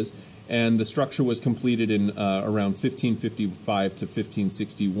Mongols, that is. And the structure was completed in around 1555 to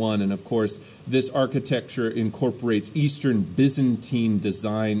 1561. And of course, this architecture incorporates Eastern Byzantine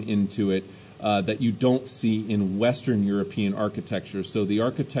design into it, that you don't see in Western European architecture. So the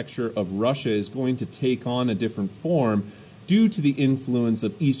architecture of Russia is going to take on a different form due to the influence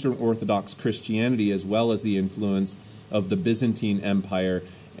of Eastern Orthodox Christianity as well as the influence of the Byzantine Empire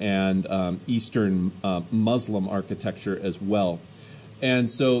and Eastern Muslim architecture as well. And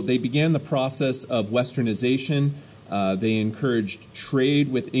so they began the process of westernization. They encouraged trade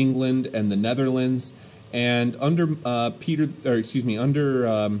with England and the Netherlands. And under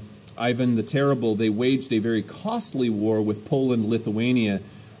Ivan the Terrible, they waged a very costly war with Poland, Lithuania,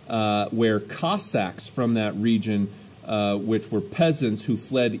 where Cossacks from that region, which were peasants who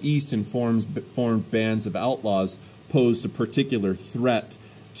fled east and formed bands of outlaws, posed a particular threat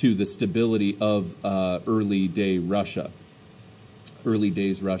to the stability of early days Russia.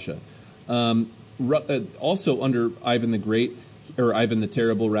 Also under Ivan the Great, or Ivan the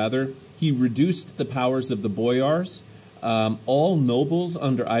Terrible rather, he reduced the powers of the boyars. All nobles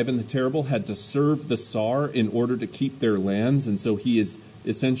under Ivan the Terrible had to serve the Tsar in order to keep their lands, and so he is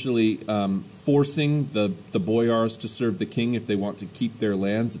essentially forcing the boyars to serve the king if they want to keep their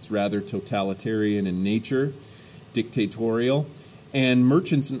lands. It's rather totalitarian in nature, dictatorial. And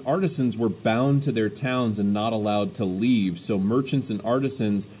merchants and artisans were bound to their towns and not allowed to leave. So merchants and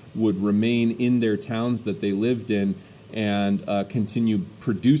artisans would remain in their towns that they lived in and continue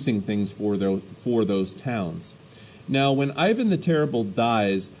producing things for those towns. Now, when Ivan the Terrible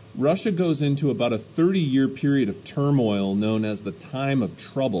dies, Russia goes into about a 30-year period of turmoil known as the Time of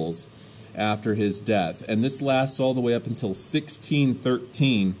Troubles after his death. And this lasts all the way up until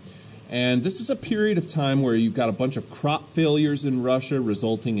 1613. And this is a period of time where you've got a bunch of crop failures in Russia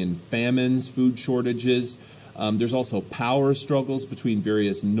resulting in famines, food shortages. There's also power struggles between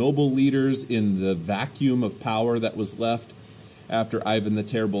various noble leaders in the vacuum of power that was left after Ivan the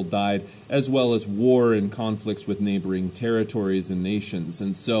Terrible died, as well as war and conflicts with neighboring territories and nations.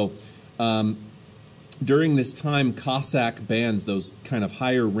 And so during this time, Cossack bands, those kind of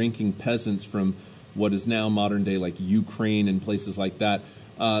higher-ranking peasants from what is now modern-day like Ukraine and places like that,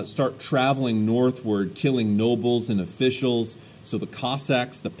 start traveling northward, killing nobles and officials. So the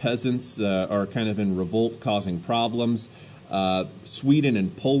Cossacks, the peasants, are kind of in revolt, causing problems. Sweden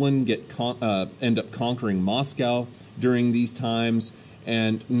and Poland end up conquering Moscow during these times,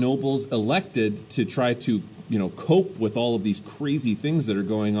 and nobles elected to try to, cope with all of these crazy things that are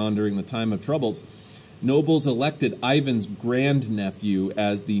going on during the time of troubles. Nobles elected Ivan's grandnephew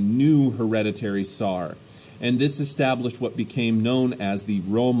as the new hereditary Tsar. And this established what became known as the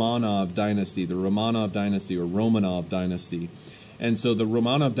Romanov dynasty, or Romanov dynasty. And so the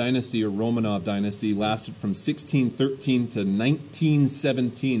Romanov dynasty lasted from 1613 to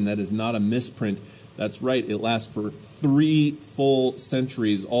 1917. That is not a misprint. That's right, it lasts for 3 full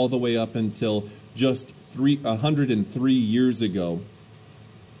centuries, all the way up until just 103 years ago.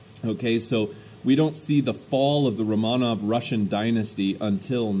 Okay, so we don't see the fall of the Romanov Russian dynasty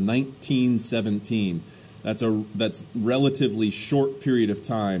until 1917. That's relatively short period of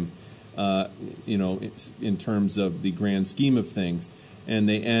time, in terms of the grand scheme of things, and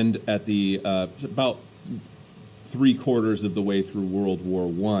they end at the about 3/4 of the way through World War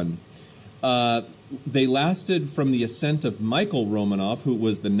I. They lasted from the ascent of Michael Romanov, who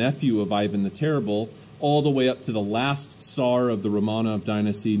was the nephew of Ivan the Terrible, all the way up to the last Tsar of the Romanov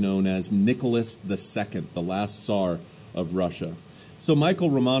dynasty, known as Nicholas II, the last Tsar of Russia. So Michael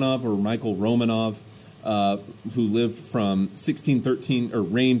Romanov, who lived from 1613, or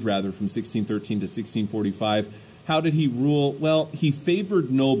reigned rather from 1613 to 1645. How did he rule? Well, he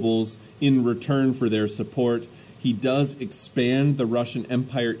favored nobles in return for their support. He does expand the Russian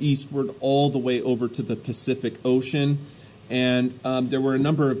Empire eastward all the way over to the Pacific Ocean. And there were a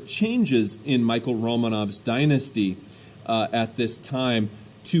number of changes in Michael Romanov's dynasty at this time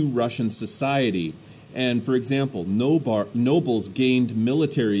to Russian society. And, for example, nobles gained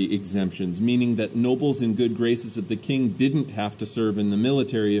military exemptions, meaning that nobles in good graces of the king didn't have to serve in the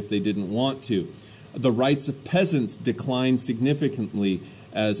military if they didn't want to. The rights of peasants declined significantly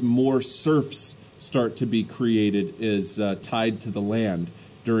as more serfs start to be created as tied to the land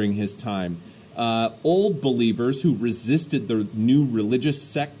during his time. Old believers who resisted the new religious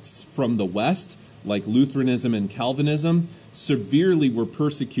sects from the West, like Lutheranism and Calvinism, severely were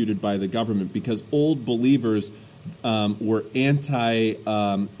persecuted by the government because old believers were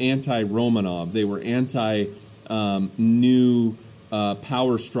anti-Romanov. They were anti-new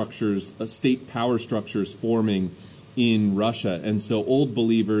power structures, state power structures forming in Russia. And so old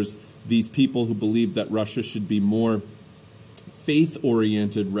believers, these people who believed that Russia should be more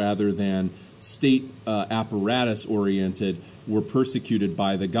faith-oriented rather than state apparatus-oriented, were persecuted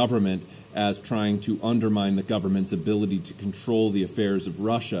by the government as trying to undermine the government's ability to control the affairs of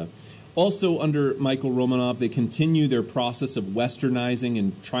Russia. Also, under Michael Romanov, they continue their process of westernizing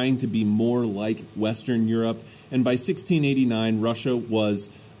and trying to be more like Western Europe. And by 1689, Russia was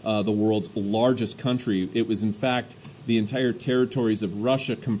the world's largest country. It was, in fact, the entire territories of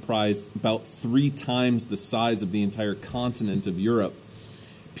Russia comprised about 3 times the size of the entire continent of Europe.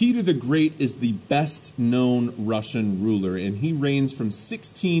 Peter the Great is the best-known Russian ruler, and he reigns from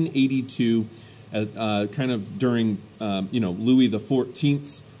 1682, kind of during, Louis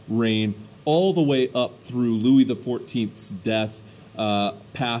XIV's reign, all the way up through Louis XIV's death,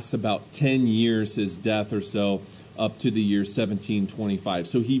 past about 10 years, his death or so, up to the year 1725.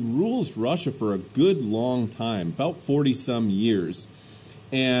 So he rules Russia for a good long time, about 40-some years.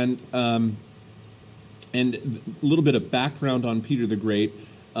 And a little bit of background on Peter the Great.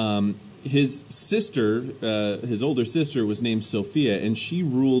 His sister, his older sister, was named Sophia, and she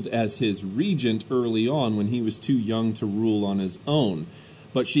ruled as his regent early on when he was too young to rule on his own.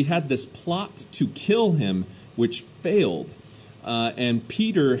 But she had this plot to kill him, which failed. And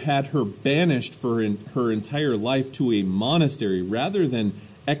Peter had her banished for her entire life to a monastery. Rather than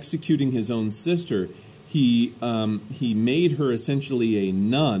executing his own sister, he made her essentially a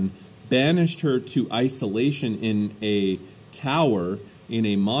nun, banished her to isolation in a tower in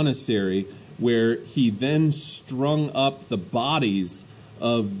a monastery, where he then strung up the bodies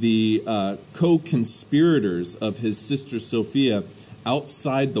of the co-conspirators of his sister Sophia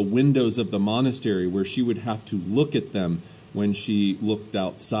outside the windows of the monastery, where she would have to look at them when she looked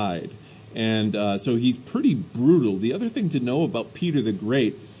outside. And so he's pretty brutal. The other thing to know about Peter the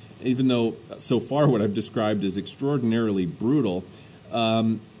Great, even though so far what I've described is extraordinarily brutal,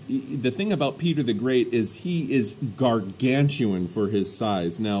 the thing about Peter the Great is he is gargantuan for his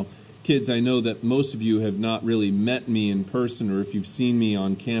size. Now, kids, I know that most of you have not really met me in person, or if you've seen me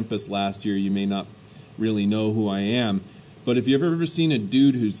on campus last year, you may not really know who I am. But if you've ever seen a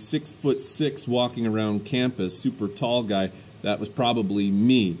dude who's 6'6" walking around campus, super tall guy, that was probably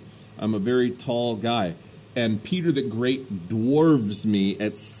me. I'm a very tall guy. And Peter the Great dwarfs me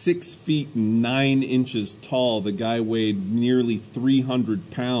at 6 feet 9 inches tall. The guy weighed nearly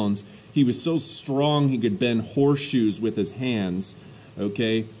 300 pounds. He was so strong he could bend horseshoes with his hands.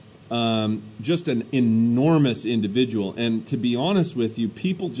 Okay? Just an enormous individual. And to be honest with you,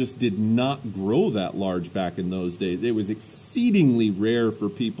 people just did not grow that large back in those days. It was exceedingly rare for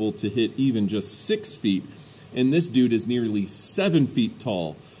people to hit even just 6 feet. And this dude is nearly 7 feet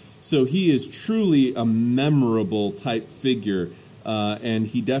tall. So he is truly a memorable type figure, and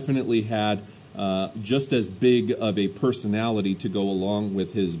he definitely had just as big of a personality to go along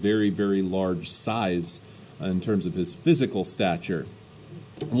with his very, very large size in terms of his physical stature.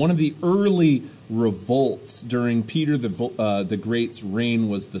 One of the early revolts during Peter the Great's reign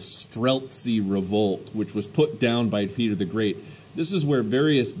was the Streltsy Revolt, which was put down by Peter the Great. This is where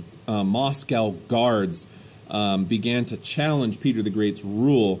various Moscow guards began to challenge Peter the Great's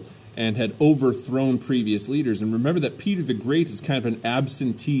rule and had overthrown previous leaders. And remember that Peter the Great is kind of an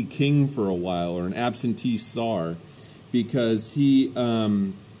absentee king for a while, or an absentee Tsar, because he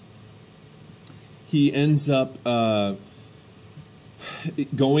ends up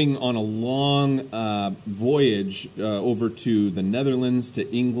going on a long voyage over to the Netherlands,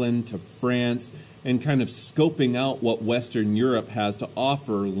 to England, to France, and kind of scoping out what Western Europe has to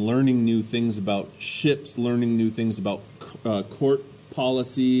offer, learning new things about ships, learning new things about court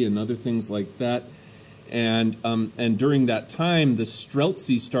policy and other things like that. And during that time, the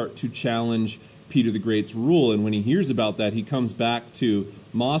Streltsy start to challenge Peter the Great's rule. And when he hears about that, he comes back to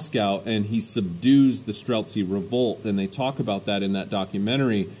Moscow and he subdues the Streltsy Revolt. And they talk about that in that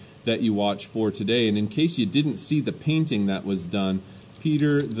documentary that you watch for today. And in case you didn't see the painting that was done,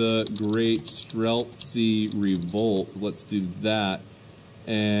 Peter the Great Streltsy Revolt. Let's do that.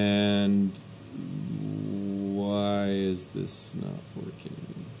 And why is this not working?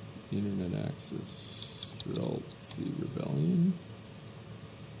 Internet access. Streltsy Rebellion.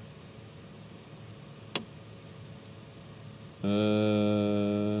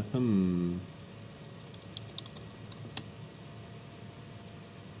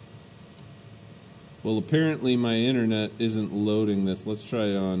 Well, apparently my internet isn't loading this. Let's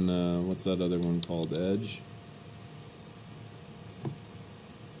try on, what's that other one called? Edge.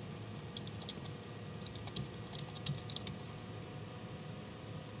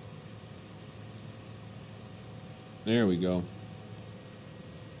 There we go.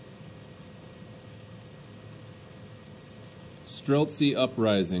 Streltsy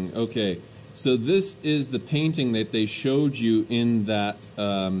Uprising. Okay, so this is the painting that they showed you in that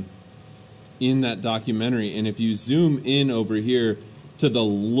documentary. And if you zoom in over here to the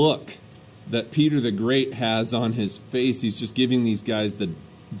look that Peter the Great has on his face, he's just giving these guys the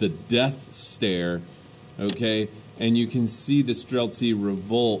the death stare, okay? And you can see the Streltsy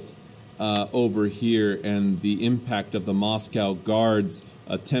revolt over here and the impact of the Moscow Guards'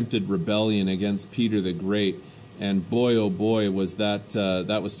 attempted rebellion against Peter the Great. And boy, oh boy, was that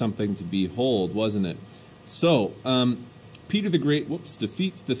that was something to behold, wasn't it? So, Peter the Great,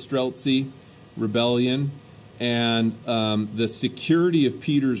 defeats the Streltsy rebellion, and the security of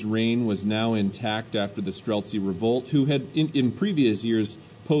Peter's reign was now intact after the Streltsy revolt, who had in previous years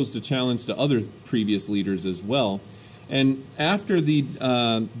posed a challenge to other previous leaders as well. And after the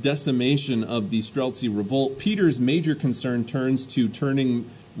decimation of the Streltsy revolt, Peter's major concern turns to turning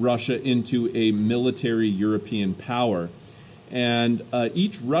Russia into a military European power. And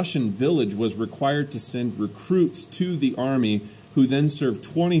each Russian village was required to send recruits to the army who then served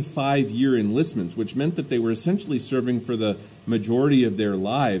 25-year enlistments, which meant that they were essentially serving for the majority of their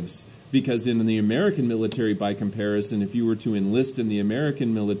lives. Because in the American military, by comparison, if you were to enlist in the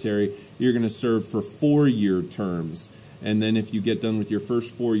American military, you're going to serve for 4-year terms. And then if you get done with your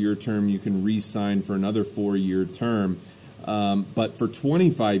first 4-year term, you can re-sign for another 4-year term. But for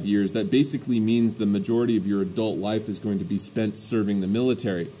 25 years, that basically means the majority of your adult life is going to be spent serving the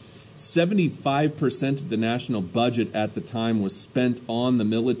military. 75% of the national budget at the time was spent on the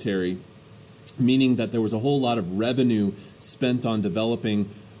military, meaning that there was a whole lot of revenue spent on developing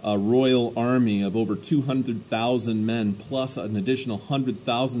a royal army of over 200,000 men, plus an additional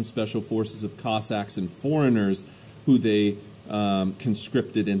 100,000 special forces of Cossacks and foreigners who they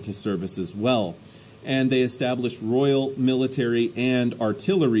conscripted into service as well. And they established royal military and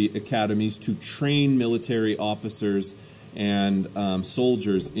artillery academies to train military officers and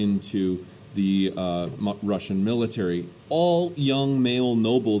soldiers into the Russian military. All young male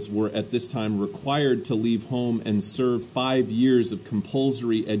nobles were at this time required to leave home and serve 5 years of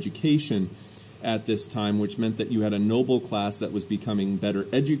compulsory education at this time, which meant that you had a noble class that was becoming better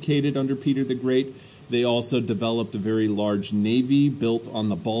educated under Peter the Great. They also developed a very large navy built on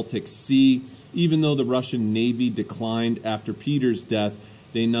the Baltic Sea. Even though the Russian navy declined after Peter's death,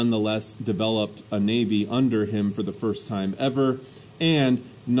 they nonetheless developed a navy under him for the first time ever. And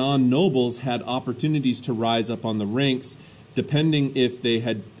non-nobles had opportunities to rise up on the ranks, depending if they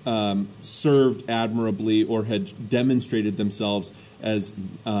had served admirably or had demonstrated themselves as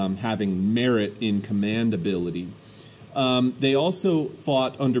having merit in command ability. They also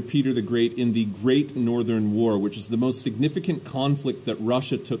fought under Peter the Great in the Great Northern War, which is the most significant conflict that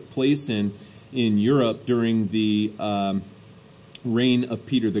Russia took place in Europe during the reign of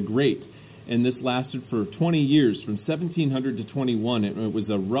Peter the Great. And this lasted for 20 years, from 1700 to 21. It was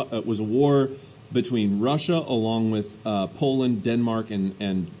a war between Russia, along with Poland, Denmark,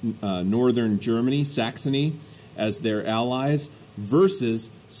 and northern Germany, Saxony, as their allies, versus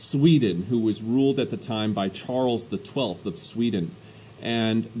Sweden, who was ruled at the time by Charles XII of Sweden.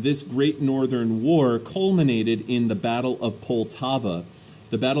 And this Great Northern War culminated in the Battle of Poltava.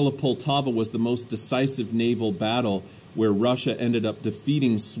 The Battle of Poltava was the most decisive naval battle, where Russia ended up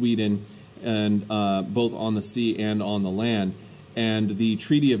defeating Sweden, and both on the sea and on the land. And the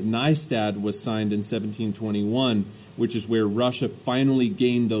Treaty of Nystad was signed in 1721, which is where Russia finally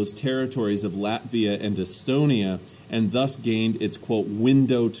gained those territories of Latvia and Estonia, and thus gained its, quote,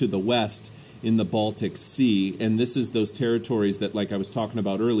 window to the west in the Baltic Sea. And this is those territories that, like I was talking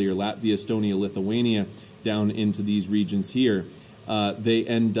about earlier, Latvia, Estonia, Lithuania, down into these regions here. They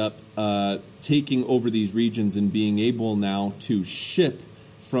end up taking over these regions and being able now to ship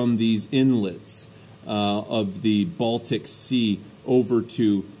from these inlets of the Baltic Sea over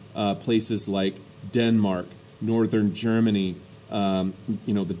to places like Denmark, northern Germany,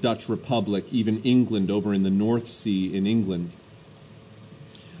 the Dutch Republic, even England over in the North Sea in England.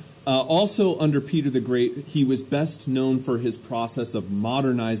 Also under Peter the Great, he was best known for his process of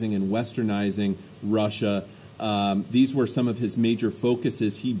modernizing and westernizing Russia. These were some of his major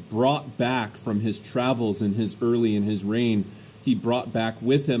focuses. He brought back from his travels in his reign, he brought back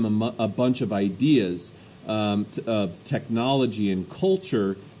with him a bunch of ideas of technology and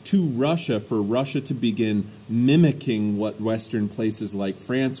culture to Russia, for Russia to begin mimicking what Western places like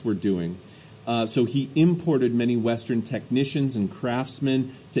France were doing. So he imported many Western technicians and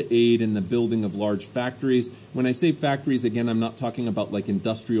craftsmen to aid in the building of large factories. When I say factories, again, I'm not talking about like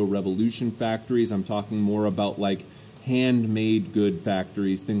Industrial Revolution factories. I'm talking more about like handmade good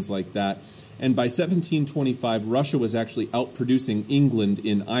factories, things like that. And by 1725, Russia was actually outproducing England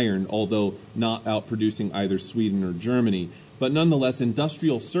in iron, although not outproducing either Sweden or Germany. But nonetheless,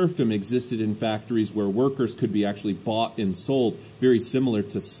 industrial serfdom existed in factories where workers could be actually bought and sold, very similar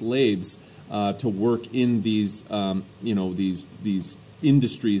to slaves, to work in these, these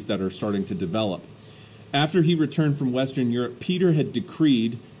industries that are starting to develop. After he returned from Western Europe, Peter had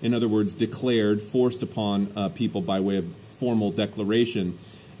decreed, in other words, declared, forced upon people by way of formal declaration,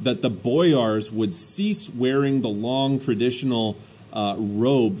 that the boyars would cease wearing the long traditional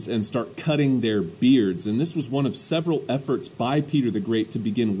robes and start cutting their beards. And this was one of several efforts by Peter the Great to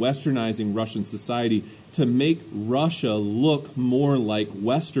begin westernizing Russian society, to make Russia look more like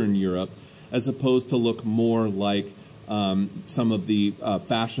Western Europe, as opposed to look more like some of the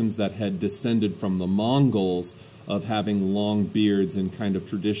fashions that had descended from the Mongols of having long beards and kind of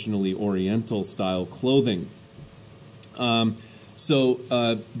traditionally Oriental style clothing.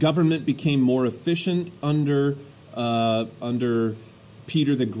 So government became more efficient under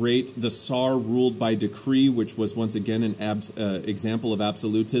Peter the Great. The Tsar ruled by decree, which was once again an example of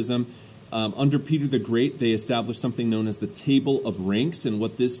absolutism. Under Peter the Great, they established something known as the Table of Ranks, and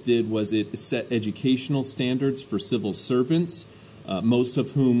what this did was it set educational standards for civil servants, most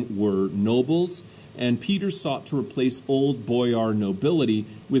of whom were nobles, and Peter sought to replace old boyar nobility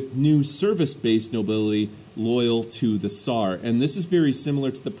with new service-based nobility loyal to the Tsar. And this is very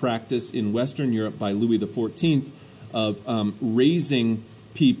similar to the practice in Western Europe by Louis XIV of raising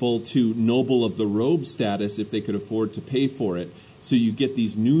people to noble of the robe status if they could afford to pay for it. So you get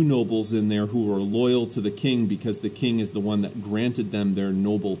these new nobles in there who are loyal to the king because the king is the one that granted them their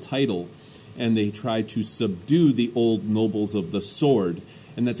noble title. And they try to subdue the old nobles of the sword.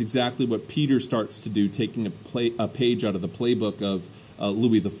 And that's exactly what Peter starts to do, taking a page out of the playbook of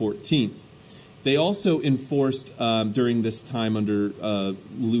Louis XIV. They also enforced during this time under Peter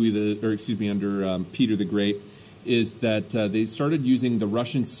the Great, is that they started using the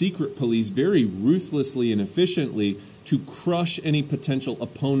Russian secret police very ruthlessly and efficiently to crush any potential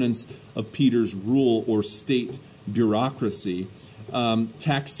opponents of Peter's rule or state bureaucracy.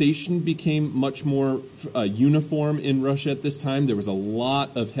 Taxation became much more uniform in Russia at this time. There was a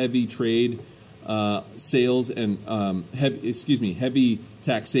lot of heavy trade sales and heavy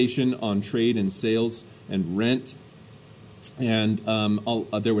taxation on trade and sales and rent, and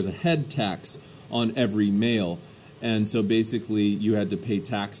there was a head tax on every mail. And so basically you had to pay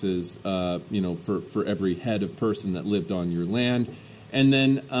taxes, for every head of person that lived on your land. And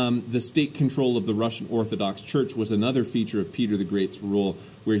then the state control of the Russian Orthodox Church was another feature of Peter the Great's rule,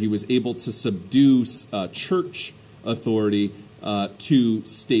 where he was able to subdue church authority to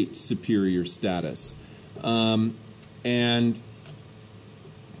state superior status.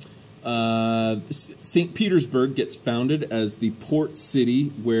 St. Petersburg gets founded as the port city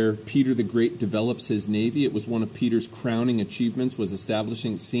where Peter the Great develops his navy. It was one of Peter's crowning achievements, was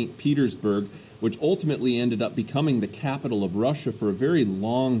establishing St. Petersburg, which ultimately ended up becoming the capital of Russia for a very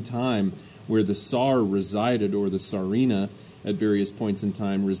long time, where the Tsar resided, or the Tsarina at various points in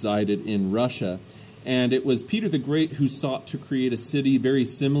time resided in Russia. And it was Peter the Great who sought to create a city very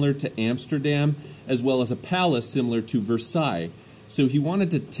similar to Amsterdam, as well as a palace similar to Versailles. So he wanted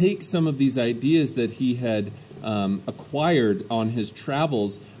to take some of these ideas that he had acquired on his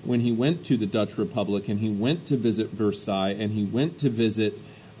travels when he went to the Dutch Republic, and he went to visit Versailles, and he went to visit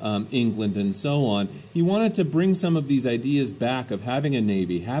England and so on. He wanted to bring some of these ideas back of having a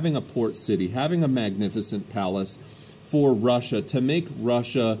navy, having a port city, having a magnificent palace for Russia, to make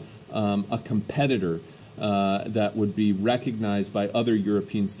Russia a competitor that would be recognized by other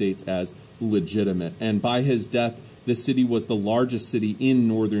European states as legitimate. And by his death, the city was the largest city in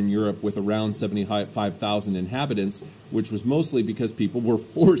Northern Europe, with around 75,000 inhabitants, which was mostly because people were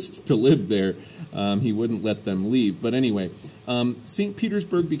forced to live there. He wouldn't let them leave. But anyway, St.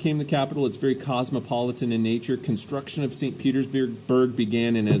 Petersburg became the capital. It's very cosmopolitan in nature. Construction of St. Petersburg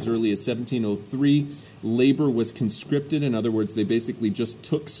began in as early as 1703. Labor was conscripted. In other words, they basically just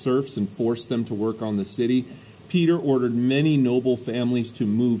took serfs and forced them to work on the city. Peter ordered many noble families to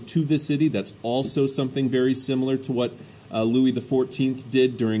move to the city. That's also something very similar to what Louis XIV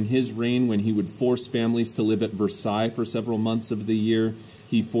did during his reign, when he would force families to live at Versailles for several months of the year.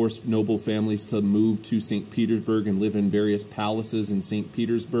 He forced noble families to move to St. Petersburg and live in various palaces in St.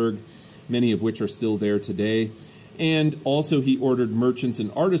 Petersburg, many of which are still there today. And also he ordered merchants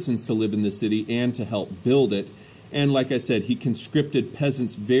and artisans to live in the city and to help build it. And like I said, he conscripted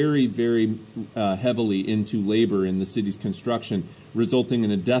peasants very, very heavily into labor in the city's construction, resulting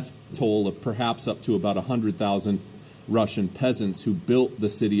in a death toll of perhaps up to about 100,000 Russian peasants who built the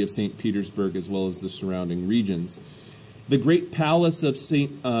city of St. Petersburg as well as the surrounding regions. The great palace of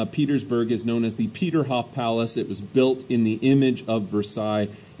St. Petersburg is known as the Peterhof Palace. It was built in the image of Versailles,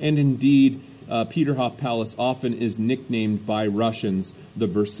 and indeed, Peterhof Palace often is nicknamed by Russians the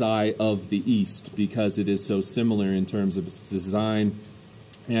Versailles of the East, because it is so similar in terms of its design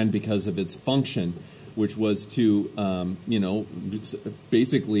and because of its function, which was to,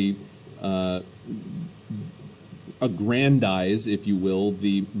 basically aggrandize, if you will,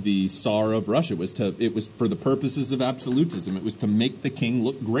 the Tsar of Russia. It was for the purposes of absolutism. It was to make the king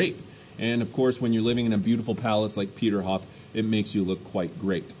look great. And of course, when you're living in a beautiful palace like Peterhof, it makes you look quite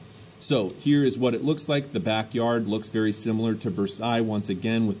great. So here is what it looks like. The backyard looks very similar to Versailles once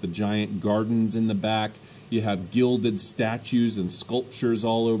again, with the giant gardens in the back. You have gilded statues and sculptures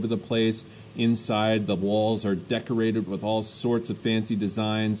all over the place. Inside, the walls are decorated with all sorts of fancy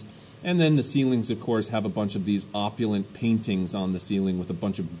designs. And then the ceilings, of course, have a bunch of these opulent paintings on the ceiling with a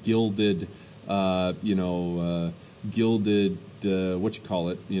bunch of gilded,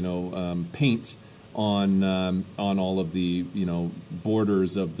 paint on all of the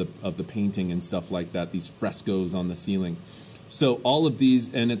borders of the painting and stuff like that. These frescoes on the ceiling. So all of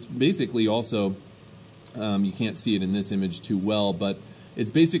these, and it's basically also, you can't see it in this image too well, but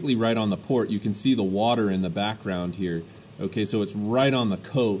it's basically right on the port. You can see the water in the background here. Okay, so it's right on the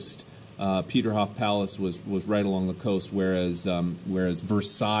coast. Peterhof Palace was right along the coast, whereas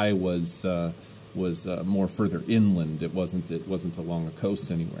Versailles was more further inland. It wasn't along the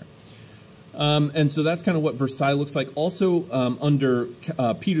coast anywhere. And so that's kind of what Versailles looks like. Also, under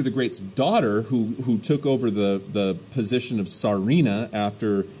Peter the Great's daughter, who took over the position of Tsarina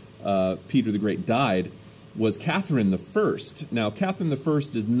after Peter the Great died, was Catherine I. Now, Catherine I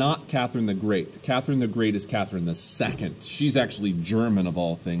is not Catherine the Great. Catherine the Great is Catherine II. She's actually German of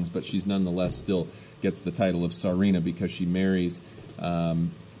all things, but she's nonetheless still gets the title of Tsarina because she marries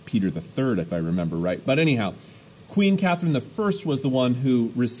Peter III, if I remember right. But anyhow, Queen Catherine I was the one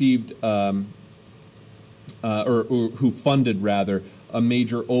who received, or who funded, rather, a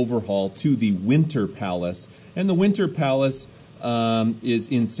major overhaul to the Winter Palace. And the Winter Palace is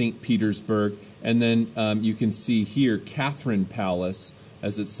in St. Petersburg. And then you can see here Catherine Palace,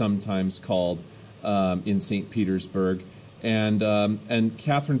 as it's sometimes called, in St. Petersburg. And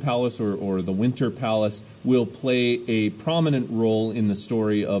Catherine Palace, or the Winter Palace, will play a prominent role in the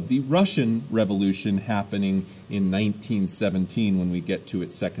story of the Russian Revolution happening in 1917 when we get to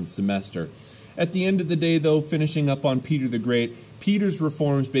its second semester. At the end of the day, though, finishing up on Peter the Great, Peter's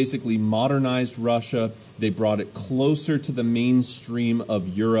reforms basically modernized Russia. They brought it closer to the mainstream of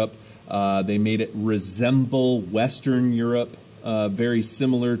Europe. They made it resemble Western Europe, very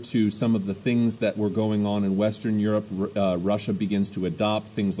similar to some of the things that were going on in Western Europe. Russia begins to adopt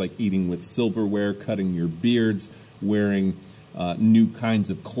things like eating with silverware, cutting your beards, wearing new kinds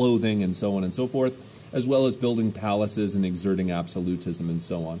of clothing, and so on and so forth, as well as building palaces and exerting absolutism and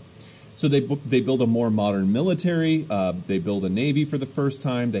so on. So they build a more modern military. They build a navy for the first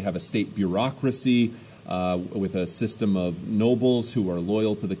time. They have a state bureaucracy with a system of nobles who are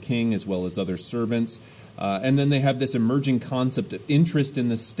loyal to the king as well as other servants. And then they have this emerging concept of interest in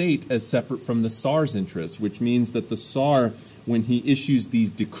the state as separate from the Tsar's interest, which means that the Tsar, when he issues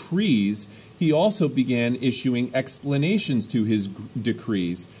these decrees, he also began issuing explanations to his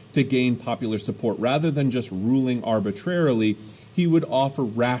decrees to gain popular support. Rather than just ruling arbitrarily, he would offer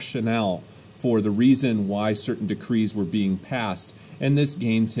rationale for the reason why certain decrees were being passed. And this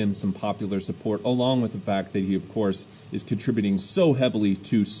gains him some popular support, along with the fact that he, of course, is contributing so heavily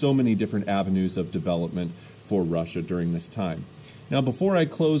to so many different avenues of development for Russia during this time. Now, before I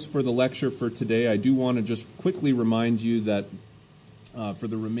close for the lecture for today, I do want to just quickly remind you that for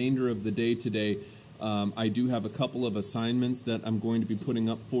the remainder of the day today, I do have a couple of assignments that I'm going to be putting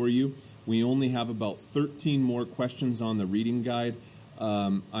up for you. We only have about 13 more questions on the reading guide.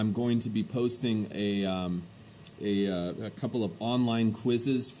 I'm going to be posting a couple of online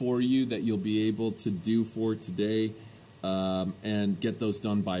quizzes for you that you'll be able to do for today and get those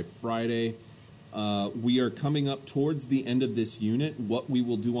done by Friday. We are coming up towards the end of this unit. What we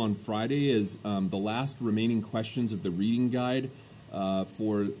will do on Friday is the last remaining questions of the reading guide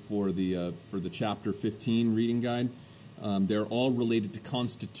for the chapter 15 reading guide. They're all related to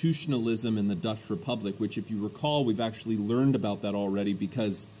constitutionalism in the Dutch Republic, which, if you recall, we've actually learned about that already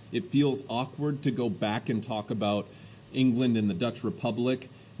because it feels awkward to go back and talk about England and the Dutch Republic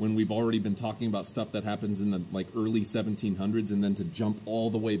when we've already been talking about stuff that happens in the early 1700s, and then to jump all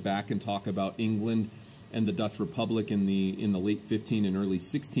the way back and talk about England and the Dutch Republic in the late 15 and early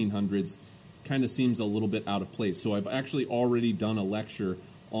 1600s kind of seems a little bit out of place. So I've actually already done a lecture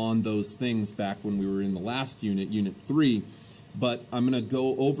on those things back when we were in the last unit, Unit 3, but I'm going to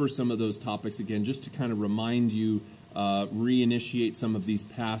go over some of those topics again just to kind of remind you, reinitiate some of these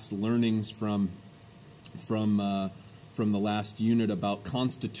past learnings from the last unit about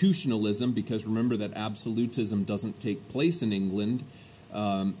constitutionalism, because remember that absolutism doesn't take place in England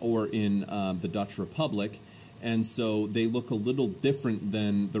or in the Dutch Republic, and so they look a little different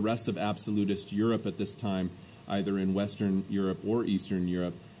than the rest of absolutist Europe at this time, either in Western Europe or Eastern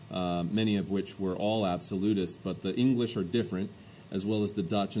Europe. many of which were all absolutist, but the English are different, as well as the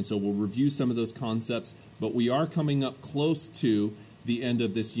Dutch, and so we'll review some of those concepts, but we are coming up close to the end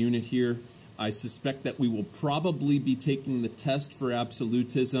of this unit here. I suspect that we will probably be taking the test for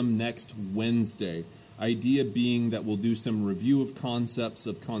absolutism next Wednesday. Idea being that we'll do some review of concepts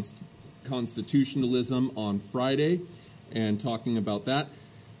of constitutionalism on Friday and talking about that.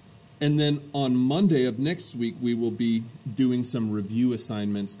 And then on Monday of next week, we will be doing some review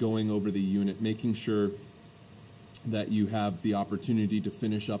assignments, going over the unit, making sure that you have the opportunity to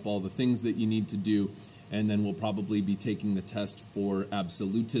finish up all the things that you need to do. And then we'll probably be taking the test for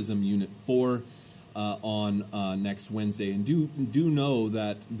Absolutism Unit 4 on next Wednesday. And do know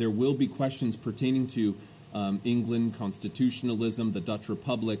that there will be questions pertaining to England, constitutionalism, the Dutch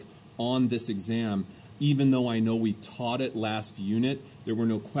Republic on this exam. Even though I know we taught it last unit, there were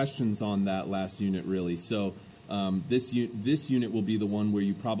no questions on that last unit, really. So this unit will be the one where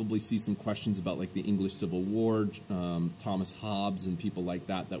you probably see some questions about like the English Civil War, Thomas Hobbes, and people like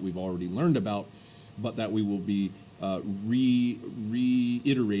that we've already learned about, but that we will be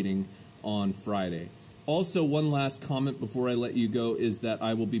reiterating on Friday. Also, one last comment before I let you go is that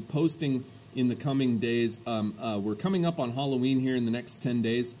I will be posting in the coming days. We're coming up on Halloween here in the next 10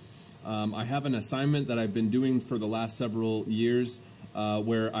 days. I have an assignment that I've been doing for the last several years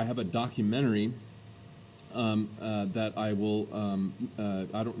where I have a documentary that I will,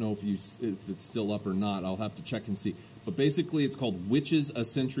 I don't know if it's still up or not. I'll have to check and see. But basically it's called Witches, A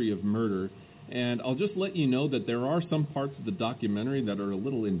Century of Murder. And I'll just let you know that there are some parts of the documentary that are a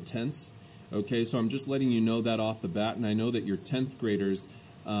little intense. Okay, so I'm just letting you know that off the bat. And I know that you're 10th graders.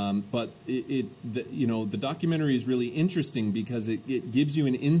 But the documentary is really interesting because it gives you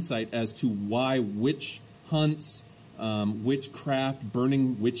an insight as to why witch hunts, witchcraft,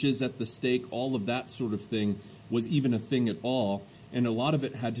 burning witches at the stake, all of that sort of thing was even a thing at all. And a lot of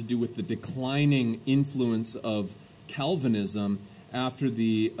it had to do with the declining influence of Calvinism after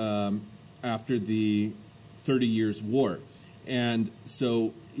the 30 Years' War. And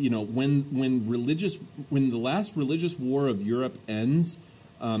so, when the last religious war of Europe ends,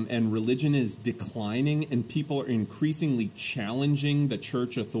 and religion is declining and people are increasingly challenging the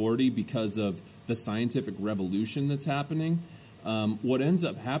church authority because of the scientific revolution that's happening, what ends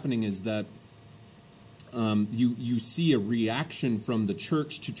up happening is that you see a reaction from the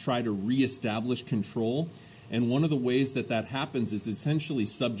church to try to reestablish control. And one of the ways that happens is essentially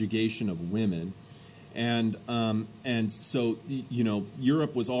subjugation of women. And so,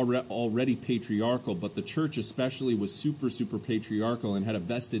 Europe was already patriarchal, but the church especially was super, super patriarchal and had a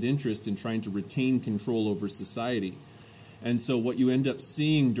vested interest in trying to retain control over society. And so what you end up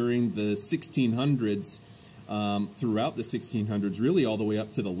seeing during the 1600s, throughout the 1600s, really all the way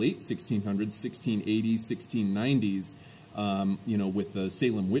up to the late 1600s, 1680s, 1690s, with the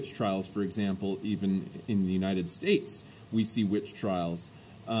Salem witch trials, for example, even in the United States, we see witch trials.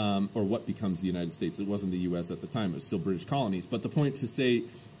 Or what becomes the United States. It wasn't the U.S. at the time. It was still British colonies. But the point to say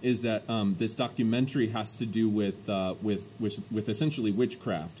is that this documentary has to do with essentially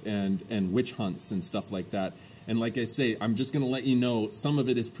witchcraft and witch hunts and stuff like that. And like I say, I'm just going to let you know some of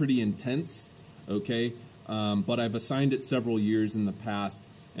it is pretty intense, okay? But I've assigned it several years in the past,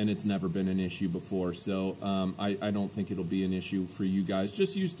 and it's never been an issue before. So I don't think it'll be an issue for you guys.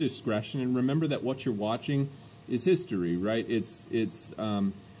 Just use discretion and remember that what you're watching is history, right? If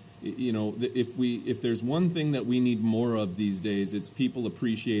there's one thing that we need more of these days, it's people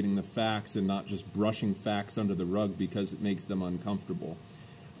appreciating the facts and not just brushing facts under the rug because it makes them uncomfortable.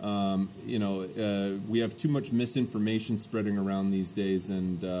 We have too much misinformation spreading around these days,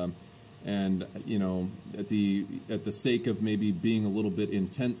 and at the sake of maybe being a little bit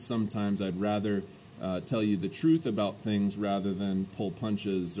intense sometimes, I'd rather tell you the truth about things rather than pull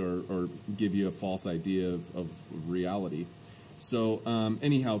punches or give you a false idea of reality. So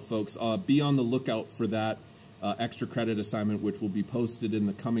anyhow, folks, be on the lookout for that extra credit assignment, which will be posted in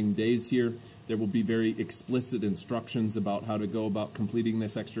the coming days here. There will be very explicit instructions about how to go about completing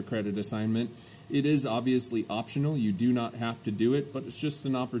this extra credit assignment. It is obviously optional. You do not have to do it, but it's just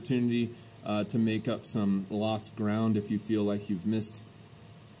an opportunity to make up some lost ground if you feel like you've missed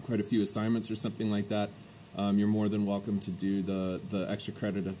quite a few assignments or something like that. You're more than welcome to do the extra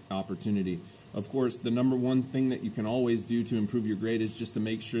credit opportunity. Of course, the number one thing that you can always do to improve your grade is just to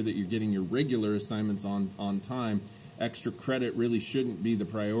make sure that you're getting your regular assignments on time. Extra credit really shouldn't be the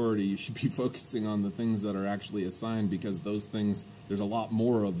priority. You should be focusing on the things that are actually assigned, because those things, there's a lot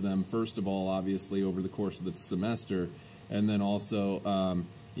more of them, first of all, obviously, over the course of the semester, and then also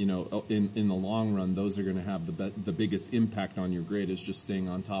in the long run, those are going to have the biggest impact on your grade, is just staying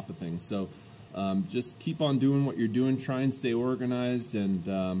on top of things. So just keep on doing what you're doing. Try and stay organized, and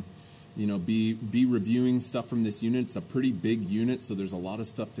be reviewing stuff from this unit. It's a pretty big unit, so there's a lot of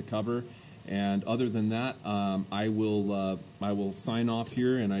stuff to cover. And other than that, I will sign off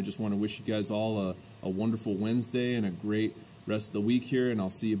here, and I just want to wish you guys all a wonderful Wednesday and a great rest of the week here, and I'll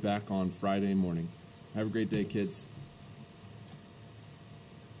see you back on Friday morning. Have a great day, kids.